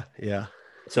 Yeah.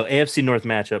 So AFC North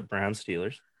matchup: Browns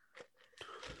Steelers.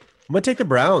 I'm gonna take the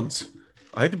Browns.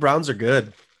 I think the Browns are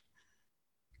good.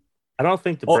 I don't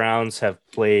think the Browns have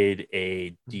played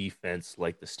a defense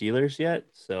like the Steelers yet,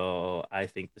 so I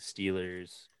think the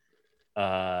Steelers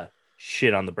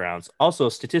shit on the Browns. Also,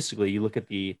 statistically, you look at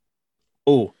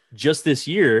just this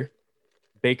year,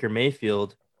 Baker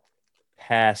Mayfield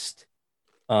passed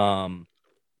Ben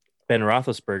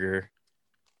Roethlisberger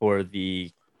for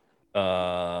the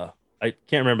I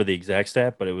can't remember the exact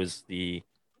stat, but it was the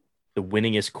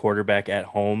winningest quarterback at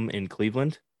home in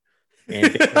Cleveland.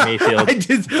 And Baker Mayfield I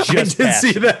did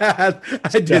see that.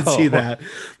 I did see that.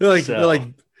 They're like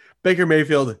Baker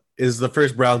Mayfield is the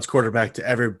first Browns quarterback to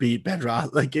ever beat Ben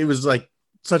Roethlisberger. Like it was like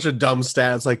such a dumb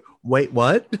stat. It's like, wait,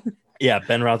 what? Yeah,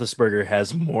 Ben Roethlisberger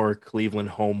has more Cleveland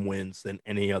home wins than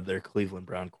any other Cleveland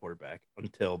Brown quarterback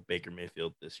until Baker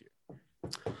Mayfield this year.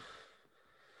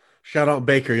 Shout out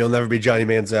Baker. You'll never be Johnny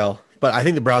Manziel. But I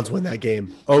think the Browns win that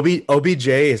game. OBJ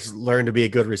has learned to be a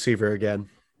good receiver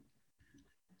again.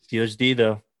 Steelers D,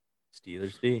 though.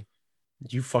 Steelers D.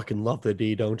 You fucking love the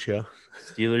D, don't you?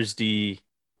 Steelers D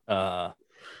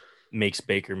makes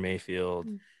Baker Mayfield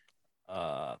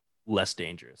less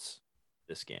dangerous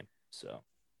this game. So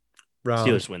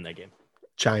Steelers win that game.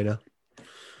 China.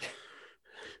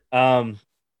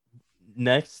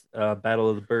 Next, Battle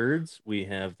of the Birds. We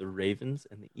have the Ravens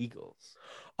and the Eagles.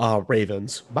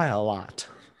 Ravens by a lot.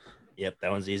 Yep,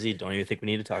 that one's easy. Don't even think we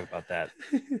need to talk about that.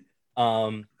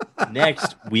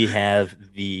 Next, we have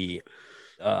the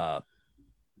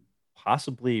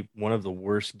possibly one of the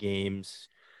worst games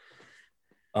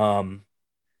that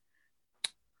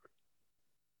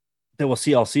we'll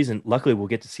see all season. Luckily, we'll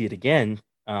get to see it again.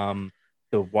 The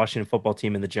Washington football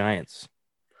team and the Giants.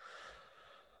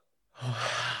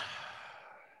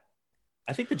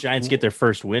 I think the Giants get their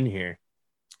first win here.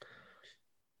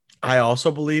 I also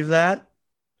believe that.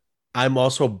 I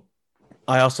also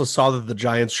saw that the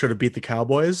Giants should have beat the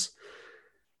Cowboys.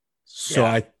 So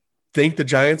Yeah. I think the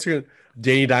Giants are gonna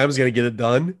Danny Dimes gonna get it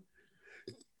done.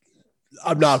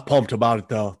 I'm not pumped about it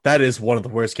though. That is one of the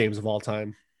worst games of all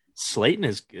time. Slayton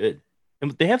is good.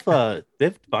 And they have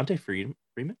Devontae Freeman.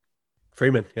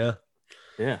 Freeman, yeah.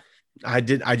 Yeah. I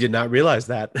did not realize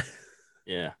that.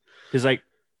 Yeah. Because I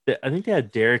think they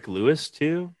had Derek Lewis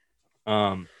too.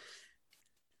 Um,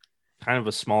 kind of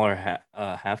a smaller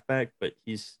halfback, but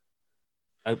he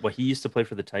used to play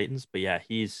for the Titans. But yeah,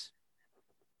 he's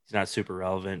not super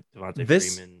relevant. Devontae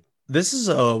This Freeman. this is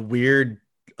a weird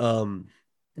um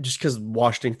just because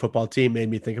Washington football team made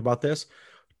me think about this.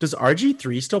 Does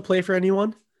RG3 still play for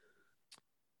anyone?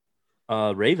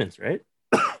 Ravens, right?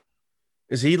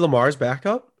 Is he Lamar's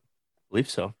backup? I believe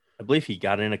so. I believe he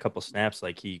got in a couple snaps,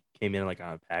 like he came in like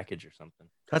on a package or something.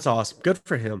 That's awesome. Good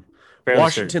for him.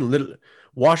 Fairly certain. Let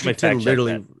me fact check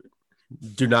Literally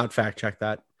that. do not fact check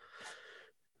that.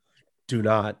 Do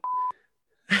not.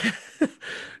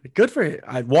 Good for him.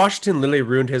 Washington literally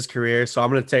ruined his career, so I'm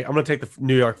gonna take the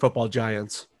New York Football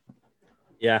Giants.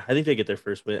 Yeah, I think they get their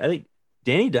first win. I think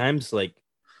Danny Dimes like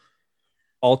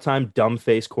all-time dumb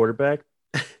face quarterback.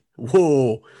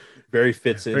 Whoa, Very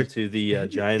fits into the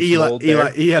Giants Eli, mold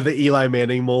there. the Eli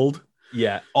Manning mold.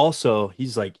 Yeah. Also,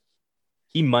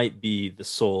 he might be the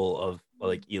soul of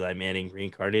like Eli Manning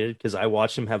reincarnated because I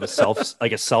watched him have a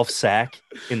self sack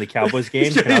in the Cowboys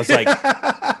game, and I was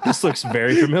like, this looks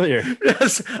very familiar.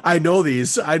 Yes, I know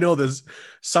these. I know this.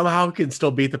 Somehow can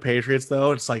still beat the Patriots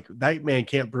though. It's like that man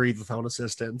can't breathe without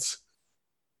assistance.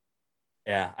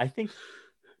 Yeah, I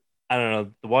don't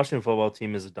know. The Washington football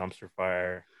team is a dumpster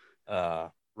fire.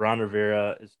 Ron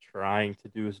Rivera is trying to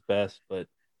do his best, but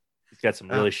he's got some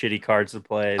really shitty cards to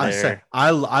play there.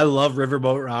 I love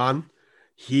Riverboat Ron.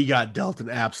 He got dealt an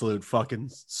absolute fucking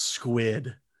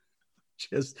squid.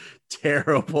 Just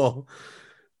terrible.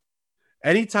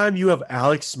 Anytime you have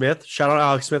Alex Smith, shout out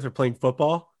Alex Smith for playing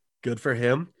football. Good for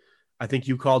him. I think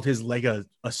you called his leg a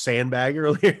sandbag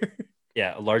earlier.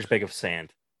 Yeah, a large bag of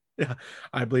sand. Yeah,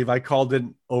 I believe I called it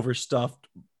an overstuffed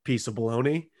piece of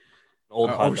bologna. Old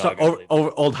hot dog.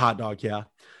 Old hot dog, yeah.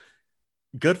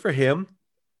 Good for him.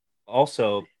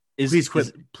 Also, please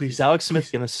quit. Please, is Alex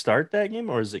Smith going to start that game,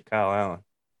 or is it Kyle Allen?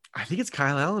 I think it's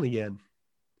Kyle Allen again.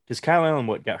 Because Kyle Allen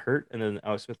got hurt, and then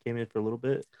Alex Smith came in for a little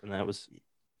bit, and that was.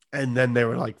 And then they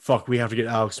were like, "Fuck, we have to get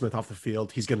Alex Smith off the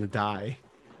field. He's gonna die."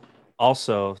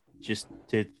 Also, just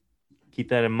to keep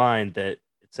that in mind, that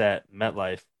it's at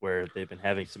MetLife where they've been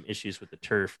having some issues with the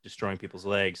turf destroying people's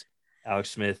legs.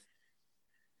 Alex Smith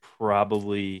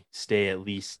probably stay at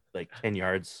least like 10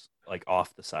 yards like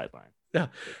off the sideline. Yeah.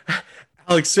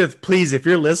 Alex Smith, please, if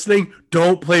you're listening,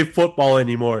 don't play football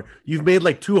anymore. You've made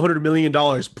like $200 million.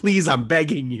 Please, I'm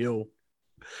begging you.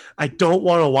 I don't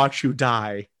want to watch you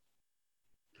die.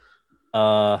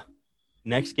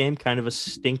 Next game, kind of a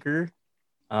stinker.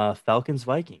 Falcons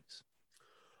Vikings.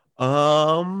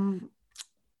 I'm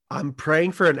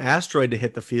praying for an asteroid to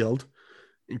hit the field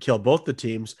and kill both the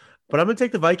teams, but I'm gonna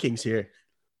take the Vikings here.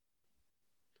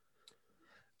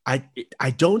 I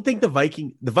don't think the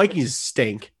Vikings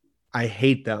stink. I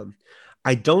hate them.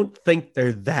 I don't think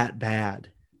they're that bad.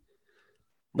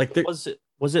 Like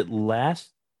was it last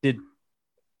did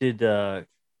Dan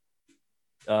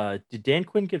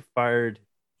Quinn get fired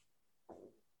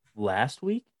last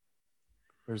week?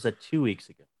 Or was that 2 weeks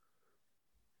ago?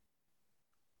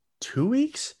 2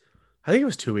 weeks? I think it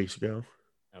was 2 weeks ago.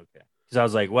 Okay. Because I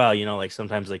was like, well, like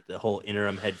sometimes like the whole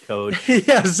interim head coach.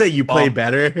 Yeah, say you play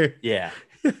better. Yeah.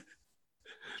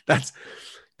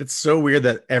 It's so weird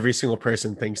that every single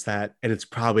person thinks that, and it's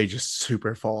probably just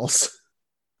super false.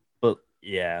 But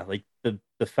yeah, like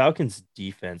the Falcons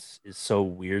defense is so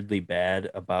weirdly bad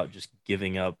about just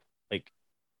giving up, like,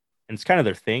 and it's kind of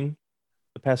their thing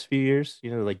the past few years,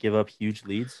 like give up huge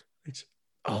leads.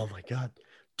 Oh my God.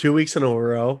 2 weeks in a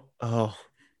row. Oh,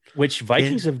 which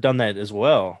Vikings have done that as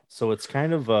well. So it's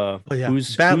kind of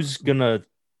who's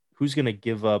gonna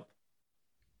give up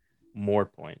more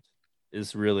points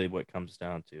is really what comes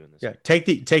down to in this. Yeah,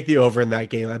 game. Take the over in that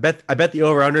game. I bet the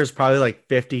over under is probably like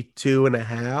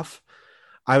 52.5.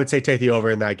 I would say take the over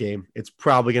in that game. It's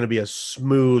probably going to be a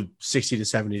smooth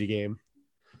 60-70 game.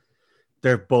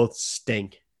 They're both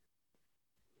stink.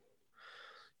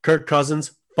 Kirk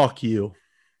Cousins, fuck you.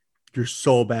 You're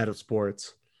so bad at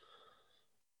sports.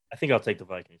 I think I'll take the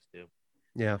Vikings too.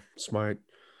 Yeah, smart.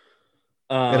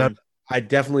 And I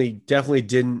definitely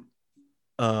didn't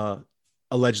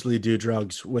allegedly do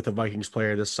drugs with a Vikings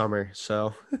player this summer.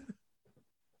 So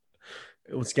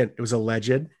it was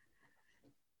alleged.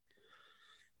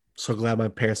 So glad my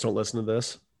parents don't listen to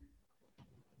this.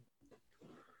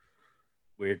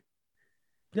 Weird.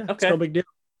 Yeah, it's Okay. no big deal.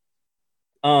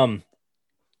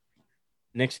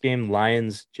 Next game,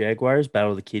 Lions Jaguars, Battle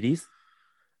of the Kitties.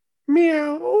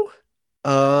 Meow.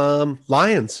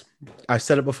 Lions. I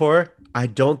said it before. I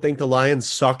don't think the Lions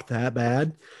suck that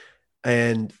bad.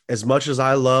 And as much as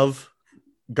I love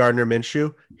Gardner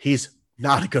Minshew, he's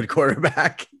not a good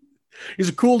quarterback. He's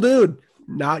a cool dude,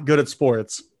 not good at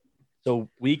sports. So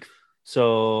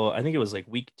I think it was like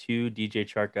week 2, DJ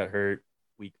Chark got hurt.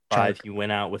 Week 5, Chark. he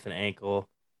went out with an ankle.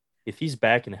 If he's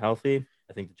back and healthy,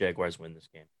 I think the Jaguars win this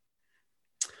game.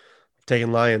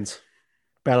 Taking Lions.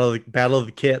 Battle of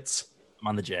the Kits. I'm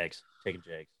on the Jags. Taking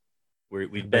Jags.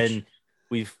 We've bet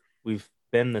we've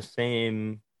been the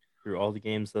same through all the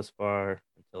games thus far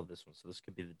until this one. So this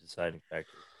could be the deciding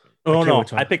factor. Oh can't no, wait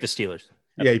to- I picked the Steelers.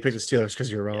 Yeah, you picked the Steelers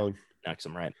because you're wrong. No, 'cause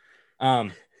I'm right.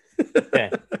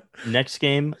 Okay. Next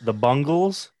game, the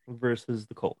Bungles versus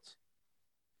the Colts.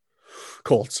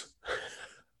 Colts.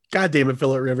 God damn it,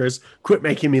 Phillip Rivers. Quit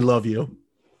making me love you.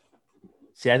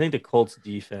 See, I think the Colts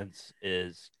defense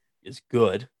is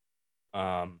good.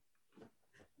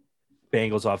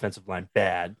 Bengals offensive line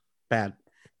bad. Bad.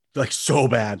 Like so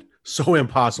bad. So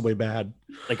impossibly bad.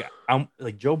 Like I'm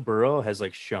like Joe Burrow has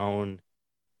like shown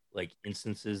like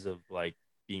instances of like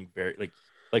being very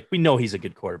like we know he's a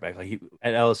good quarterback. Like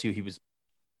at LSU he was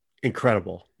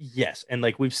Incredible. yes, and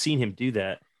like we've seen him do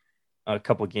that a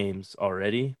couple games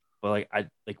already. But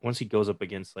like once he goes up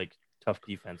against like tough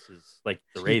defenses like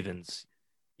the Ravens,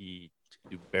 he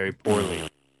do very poorly.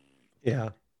 Yeah.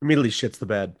 Immediately shits the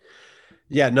bed.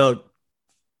 Yeah, no.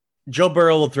 Joe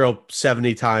Burrow will throw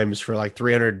 70 times for like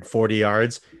 340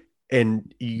 yards,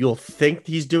 and you'll think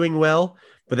he's doing well,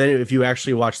 but then if you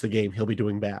actually watch the game, he'll be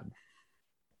doing bad.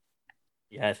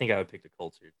 Yeah, I think I would pick the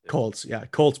Colts here too. Colts, yeah.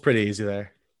 Colts pretty easy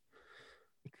there.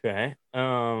 Okay.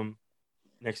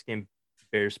 Next game,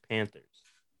 Bears Panthers.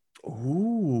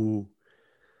 Ooh.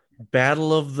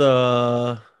 Battle of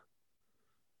the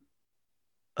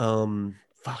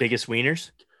fuck. Biggest wieners.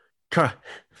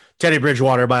 Teddy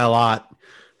Bridgewater by a lot.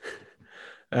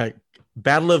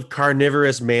 Battle of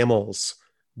carnivorous mammals.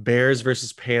 Bears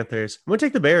versus Panthers. I'm gonna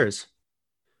take the Bears.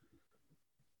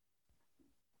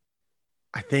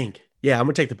 I think. Yeah, I'm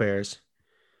gonna take the Bears.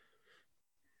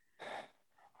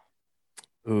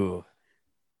 Ooh.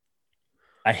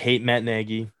 I hate Matt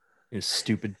Nagy. His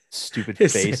stupid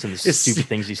His- face and the his- stupid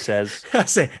things he says. I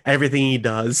say everything he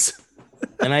does.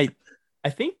 And I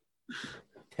think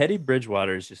Teddy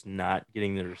Bridgewater is just not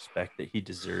getting the respect that he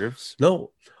deserves.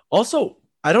 No. Also,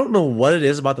 I don't know what it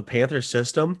is about the Panthers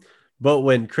system, but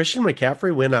when Christian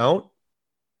McCaffrey went out,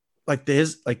 like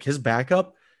his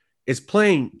backup is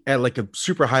playing at like a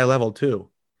super high level too.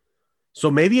 So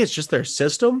maybe it's just their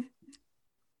system.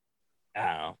 I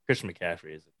don't know. Christian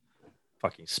McCaffrey is a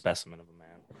fucking specimen of a man.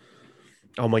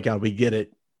 Oh my God, we get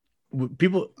it.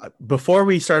 People, before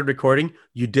we started recording,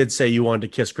 you did say you wanted to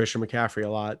kiss Christian McCaffrey a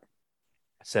lot.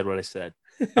 I said what I said.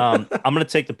 I'm gonna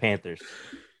take the Panthers.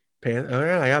 All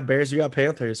right, I got Bears. You got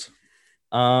Panthers.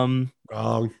 Wrong.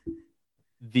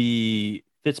 The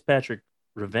Fitzpatrick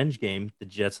revenge game, the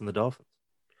Jets and the Dolphins.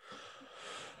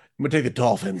 I'm gonna take the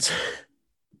Dolphins.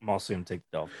 I'm also gonna take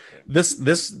the Dolphins.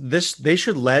 This they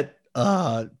should let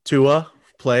Tua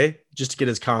play just to get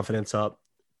his confidence up,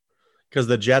 because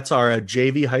the Jets are a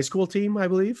JV high school team, I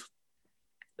believe.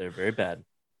 They're very bad.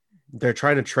 They're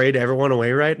trying to trade everyone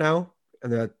away right now,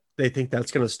 and that they think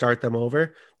that's going to start them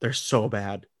over. They're so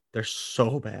bad. They're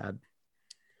so bad.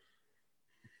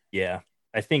 Yeah,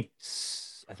 I think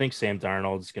Sam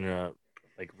Darnold's gonna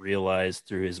like realize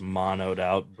through his monoed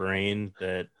out brain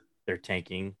that they're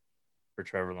tanking for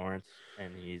Trevor Lawrence,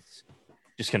 and he's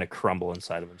just gonna crumble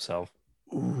inside of himself.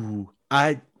 Ooh,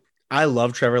 I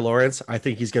love Trevor Lawrence. I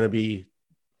think he's going to be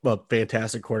a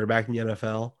fantastic quarterback in the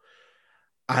NFL.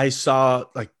 I saw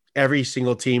like every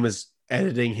single team is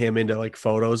editing him into like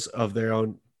photos of their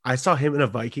own. I saw him in a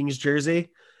Vikings jersey,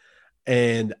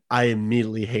 and I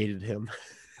immediately hated him.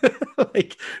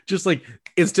 Like just like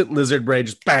instant lizard brain,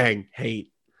 just bang,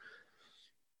 hate.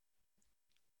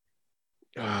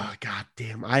 Oh God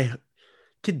damn!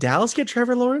 Could Dallas get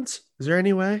Trevor Lawrence? Is there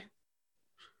any way?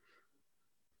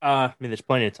 I mean, there's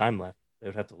plenty of time left. They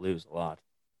would have to lose a lot,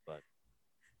 but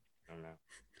I don't know.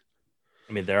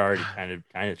 I mean, they're already kind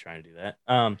of trying to do that.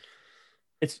 I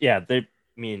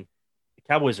mean, the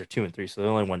Cowboys are 2-3, so they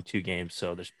only won 2 games,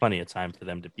 so there's plenty of time for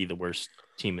them to be the worst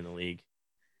team in the league.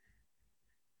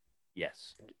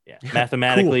 Yes, yeah,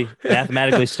 mathematically, Cool.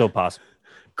 mathematically still possible.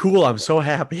 Cool. I'm so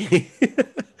happy.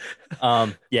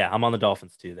 Yeah, I'm on the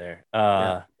Dolphins too. There.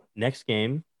 Yeah. Next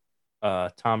game,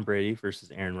 Tom Brady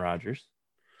versus Aaron Rodgers.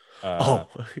 Oh,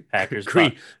 Packers.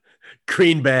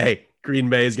 Green Bay. Green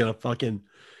Bay is gonna fucking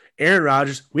Aaron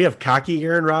Rodgers. We have cocky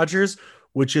Aaron Rodgers,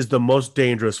 which is the most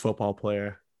dangerous football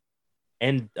player.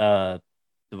 And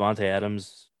Devontae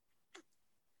Adams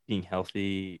being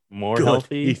healthy, more Good.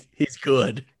 healthy. He's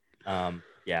good.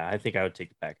 Yeah, I think I would take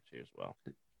the Packers here as well.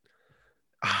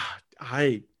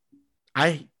 I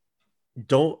I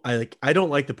don't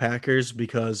like the Packers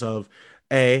because of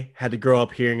A, had to grow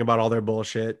up hearing about all their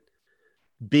bullshit.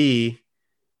 B,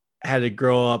 had to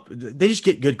grow up. They just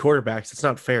get good quarterbacks. It's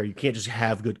not fair. You can't just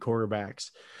have good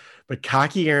quarterbacks. But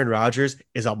cocky Aaron Rodgers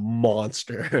is a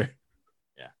monster.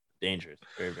 Yeah, dangerous,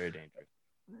 very very dangerous.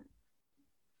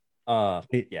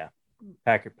 It- Yeah,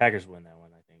 Packers win that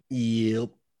one, I think. Yep.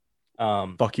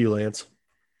 Um, Fuck you, Lance.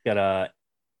 got a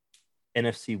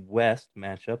NFC West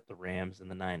matchup: the Rams and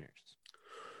the Niners.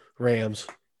 Rams.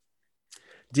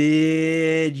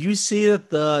 Did you see that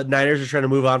the Niners are trying to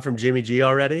move on from Jimmy G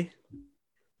already?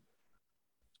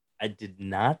 I did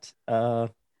not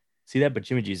see that, but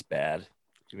Jimmy G's bad.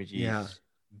 Jimmy G's Yeah.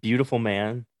 beautiful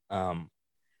man.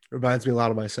 Reminds me a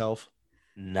lot of myself.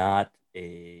 Not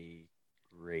a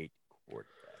great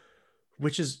quarterback.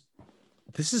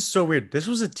 This is so weird. This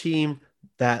was a team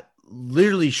that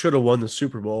literally should have won the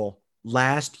Super Bowl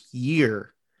last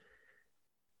year.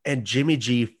 And Jimmy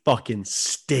G fucking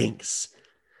stinks.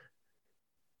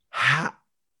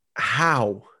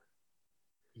 How?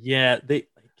 Yeah,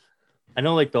 I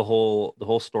know like the whole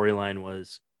storyline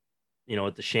was,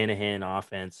 with the Shanahan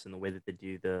offense and the way that they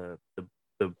do the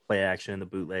play action and the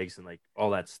bootlegs and like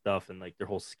all that stuff and like their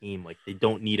whole scheme, like they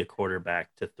don't need a quarterback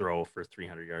to throw for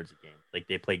 300 yards a game. Like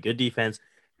they play good defense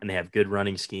and they have good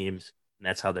running schemes and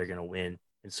that's how they're going to win.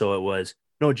 And so it was,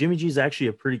 no, Jimmy G is actually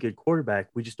a pretty good quarterback.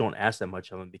 We just don't ask that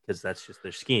much of him because that's just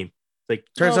their scheme. It's like,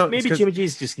 Turns out maybe Jimmy G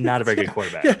is just not a very good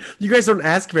quarterback. Yeah, you guys don't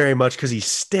ask very much because he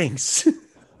stinks.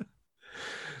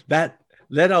 that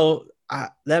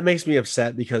makes me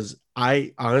upset because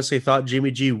I honestly thought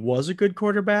Jimmy G was a good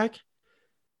quarterback,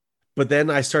 but then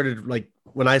I started like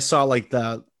when I saw like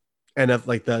the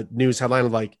news headline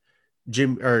of like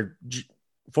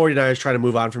 49ers trying to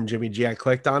move on from Jimmy G. I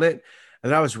clicked on it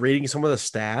and I was reading some of the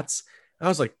stats. I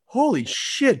was like, holy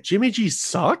shit, Jimmy G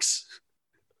sucks.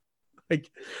 Like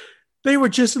they were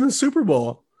just in the Super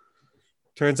Bowl.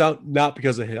 Turns out not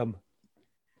because of him.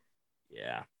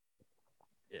 Yeah.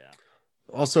 Yeah.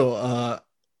 Also,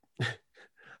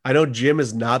 I know Jim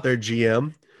is not their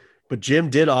GM, but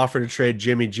Jim did offer to trade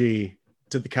Jimmy G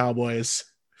to the Cowboys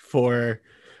for,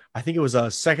 I think it was a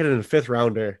second and a fifth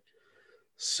rounder.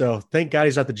 So thank God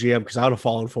he's not the GM because I would have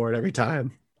fallen for it every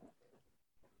time.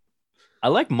 I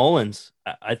like Mullins.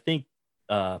 I think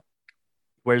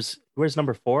where's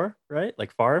number 4, right?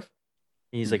 Like Favre.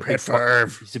 He's like he's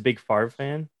a big Favre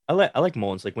fan. I like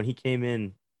Mullins. Like when he came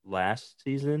in last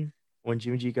season when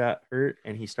Jimmy G got hurt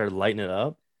and he started lighting it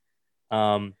up.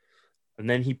 And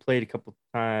then he played a couple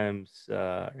times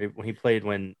when he played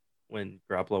when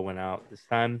Garoppolo went out. This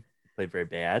time he played very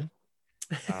bad.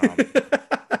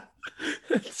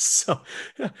 So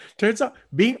turns out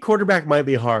being quarterback might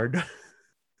be hard.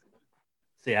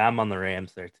 See, I'm on the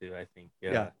Rams there too. I think.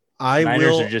 Yeah.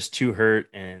 Niners are just too hurt,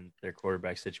 and their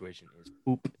quarterback situation is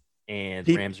poop. And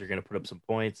the Rams are going to put up some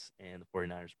points, and the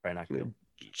 49ers are probably not going to.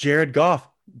 Jared Goff,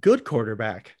 good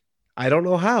quarterback. I don't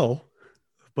know how,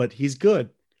 but he's good.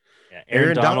 Yeah,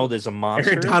 Aaron Donald is a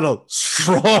monster. Aaron Donald,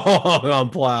 strong on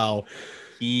plow.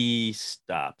 He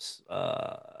stops.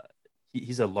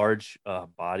 He's a large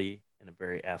body and a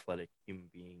very athletic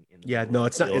human being. It's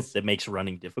not. That makes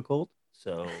running difficult.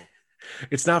 So.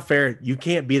 It's not fair. You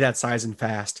can't be that size and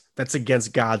fast. That's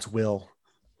against God's will.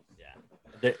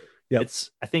 Yeah.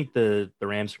 I think the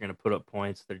Rams are going to put up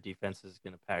points. Their defense is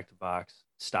going to pack the box,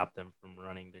 stop them from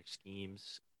running their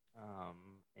schemes,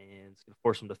 and it's going to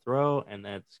force them to throw. And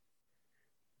that's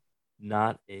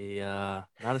not a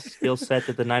skill set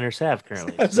that the Niners have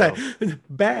currently. So.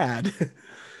 Bad.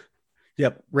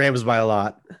 Yep, Rams by a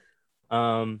lot.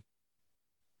 So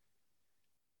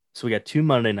we got 2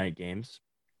 Monday night games.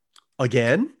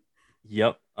 Again?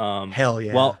 Yep. Hell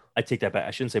yeah. Well, I take that back.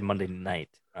 I shouldn't say Monday night.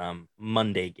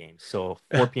 Monday games. So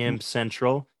 4 p.m.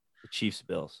 Central, the Chiefs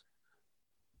Bills.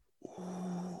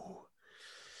 Ooh.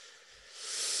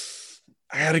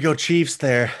 I gotta go Chiefs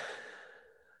there.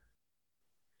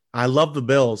 I love the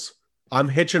Bills. I'm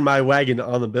hitching my wagon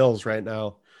on the Bills right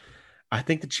now. I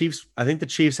think the Chiefs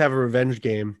have a revenge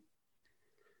game.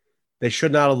 They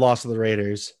should not have lost to the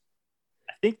Raiders.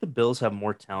 I think the Bills have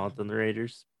more talent than the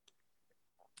Raiders.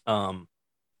 I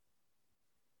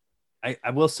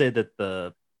will say that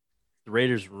the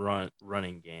Raiders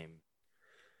running game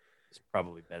is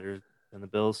probably better than the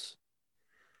Bills.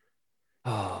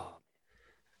 Oh,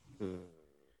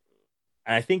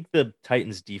 And I think the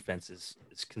Titans defense is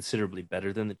considerably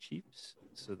better than the Chiefs.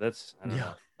 So that's I don't Yeah.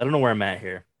 know. I don't know where I'm at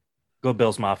here. Go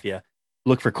Bills Mafia.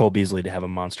 Look for Cole Beasley to have a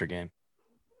monster game.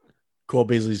 Cole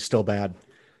Beasley's still bad.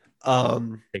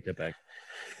 Take that back.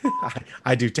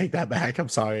 I do take that back. I'm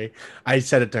sorry. I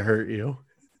said it to hurt you.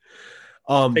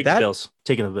 Take the Bills.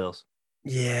 Taking the Bills.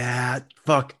 Yeah,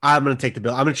 fuck. I'm gonna take the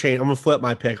Bills. I'm gonna change. I'm gonna flip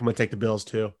my pick. I'm gonna take the Bills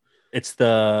too. It's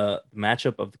the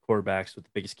matchup of the quarterbacks with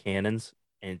the biggest cannons.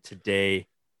 And today,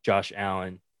 Josh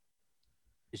Allen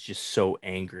is just so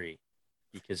angry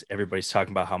because everybody's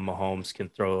talking about how Mahomes can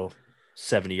throw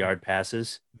 70-yard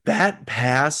passes. That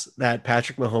pass that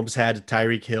Patrick Mahomes had to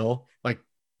Tyreek Hill, like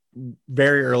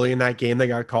very early in that game, that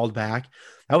got called back.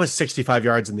 That was 65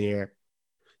 yards in the air.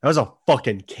 That was a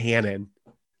fucking cannon.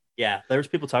 Yeah, there was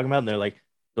people talking about it, and they're like,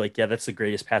 yeah, that's the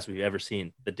greatest pass we've ever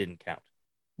seen that didn't count.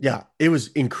 Yeah, it was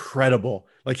incredible.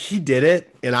 Like he did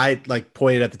it, and I like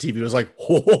pointed at the TV. It was like,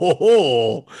 ho, ho, ho,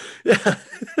 ho. Yeah.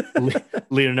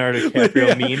 Leonardo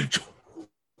DiCaprio meme.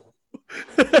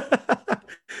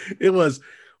 It was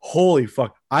holy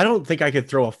fuck. I don't think I could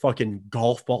throw a fucking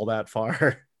golf ball that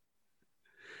far.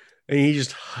 And he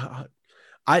just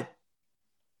I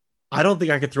don't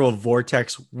think I could throw a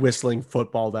vortex whistling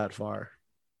football that far.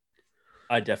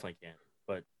 I definitely can,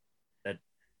 but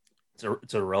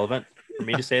it's irrelevant for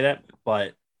me to say that.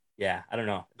 But yeah, I don't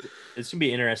know. It's gonna be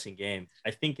an interesting game.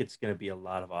 I think it's gonna be a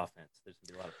lot of offense. There's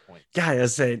gonna be a lot of points. Yeah, I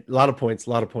say a lot of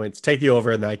points. Take the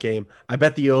over in that game. I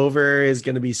bet the over is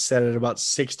going to be set at about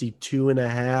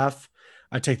 62.5.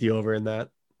 I take the over in that.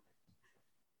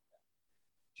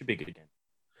 Should be a good game.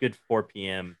 Good 4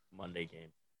 p.m. Monday game.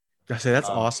 I say that's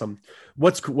awesome.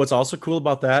 What's also cool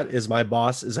about that is my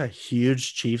boss is a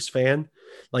huge Chiefs fan.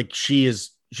 Like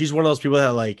she's one of those people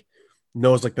that like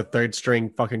knows like the third string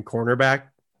fucking cornerback.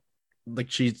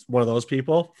 Like she's one of those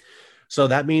people. So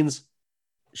that means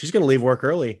she's going to leave work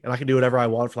early and I can do whatever I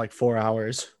want for like 4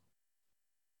 hours.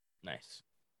 Nice.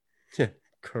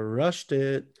 Crushed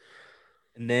it.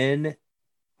 And then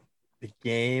the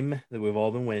game that we've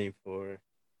all been waiting for,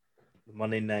 the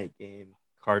Monday night game,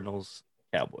 Cardinals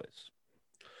Cowboys.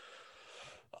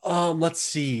 Let's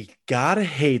see. God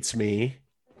hates me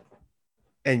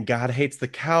and God hates the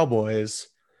Cowboys,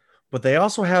 but they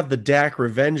also have the Dak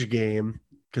revenge game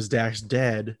because Dak's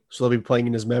dead. So they'll be playing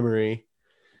in his memory.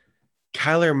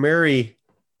 Kyler Murray,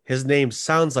 his name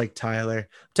sounds like Tyler. I'm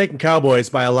taking Cowboys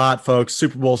by a lot, folks.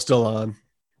 Super Bowl still on.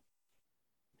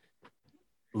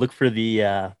 Look for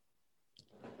the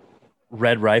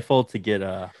Red Rifle to get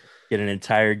an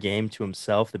entire game to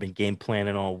himself. They've been game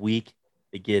planning all week.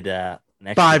 They get an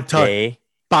extra day.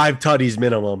 5 tutties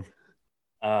minimum.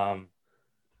 Kyler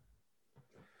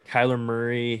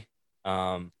Murray,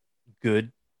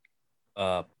 good,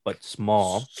 but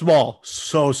small.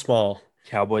 So small.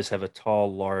 Cowboys have a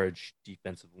tall, large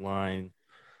defensive line.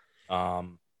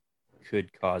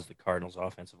 Could cause the Cardinals'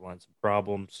 offensive line some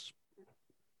problems.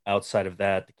 Outside of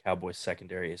that, the Cowboys'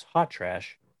 secondary is hot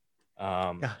trash.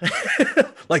 Yeah.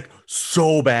 Like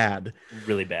so bad.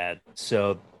 Really bad.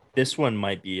 So this one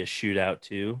might be a shootout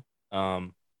too.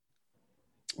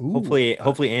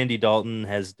 Hopefully Andy Dalton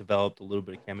has developed a little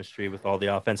bit of chemistry with all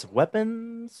the offensive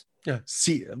weapons. Yeah.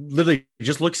 See, literally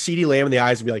just look CeeDee Lamb in the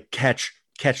eyes and be like, catch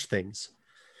things.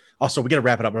 Also, we got to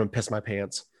wrap it up. I'm going to piss my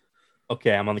pants.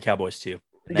 Okay, I'm on the Cowboys too.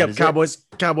 Yep,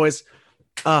 Cowboys.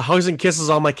 Hugs and kisses,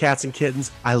 all my cats and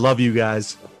kittens. I love you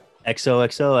guys.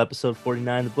 XOXO, episode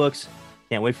 49 in the books.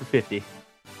 Can't wait for 50.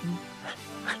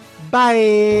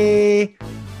 Bye.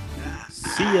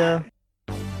 See ya.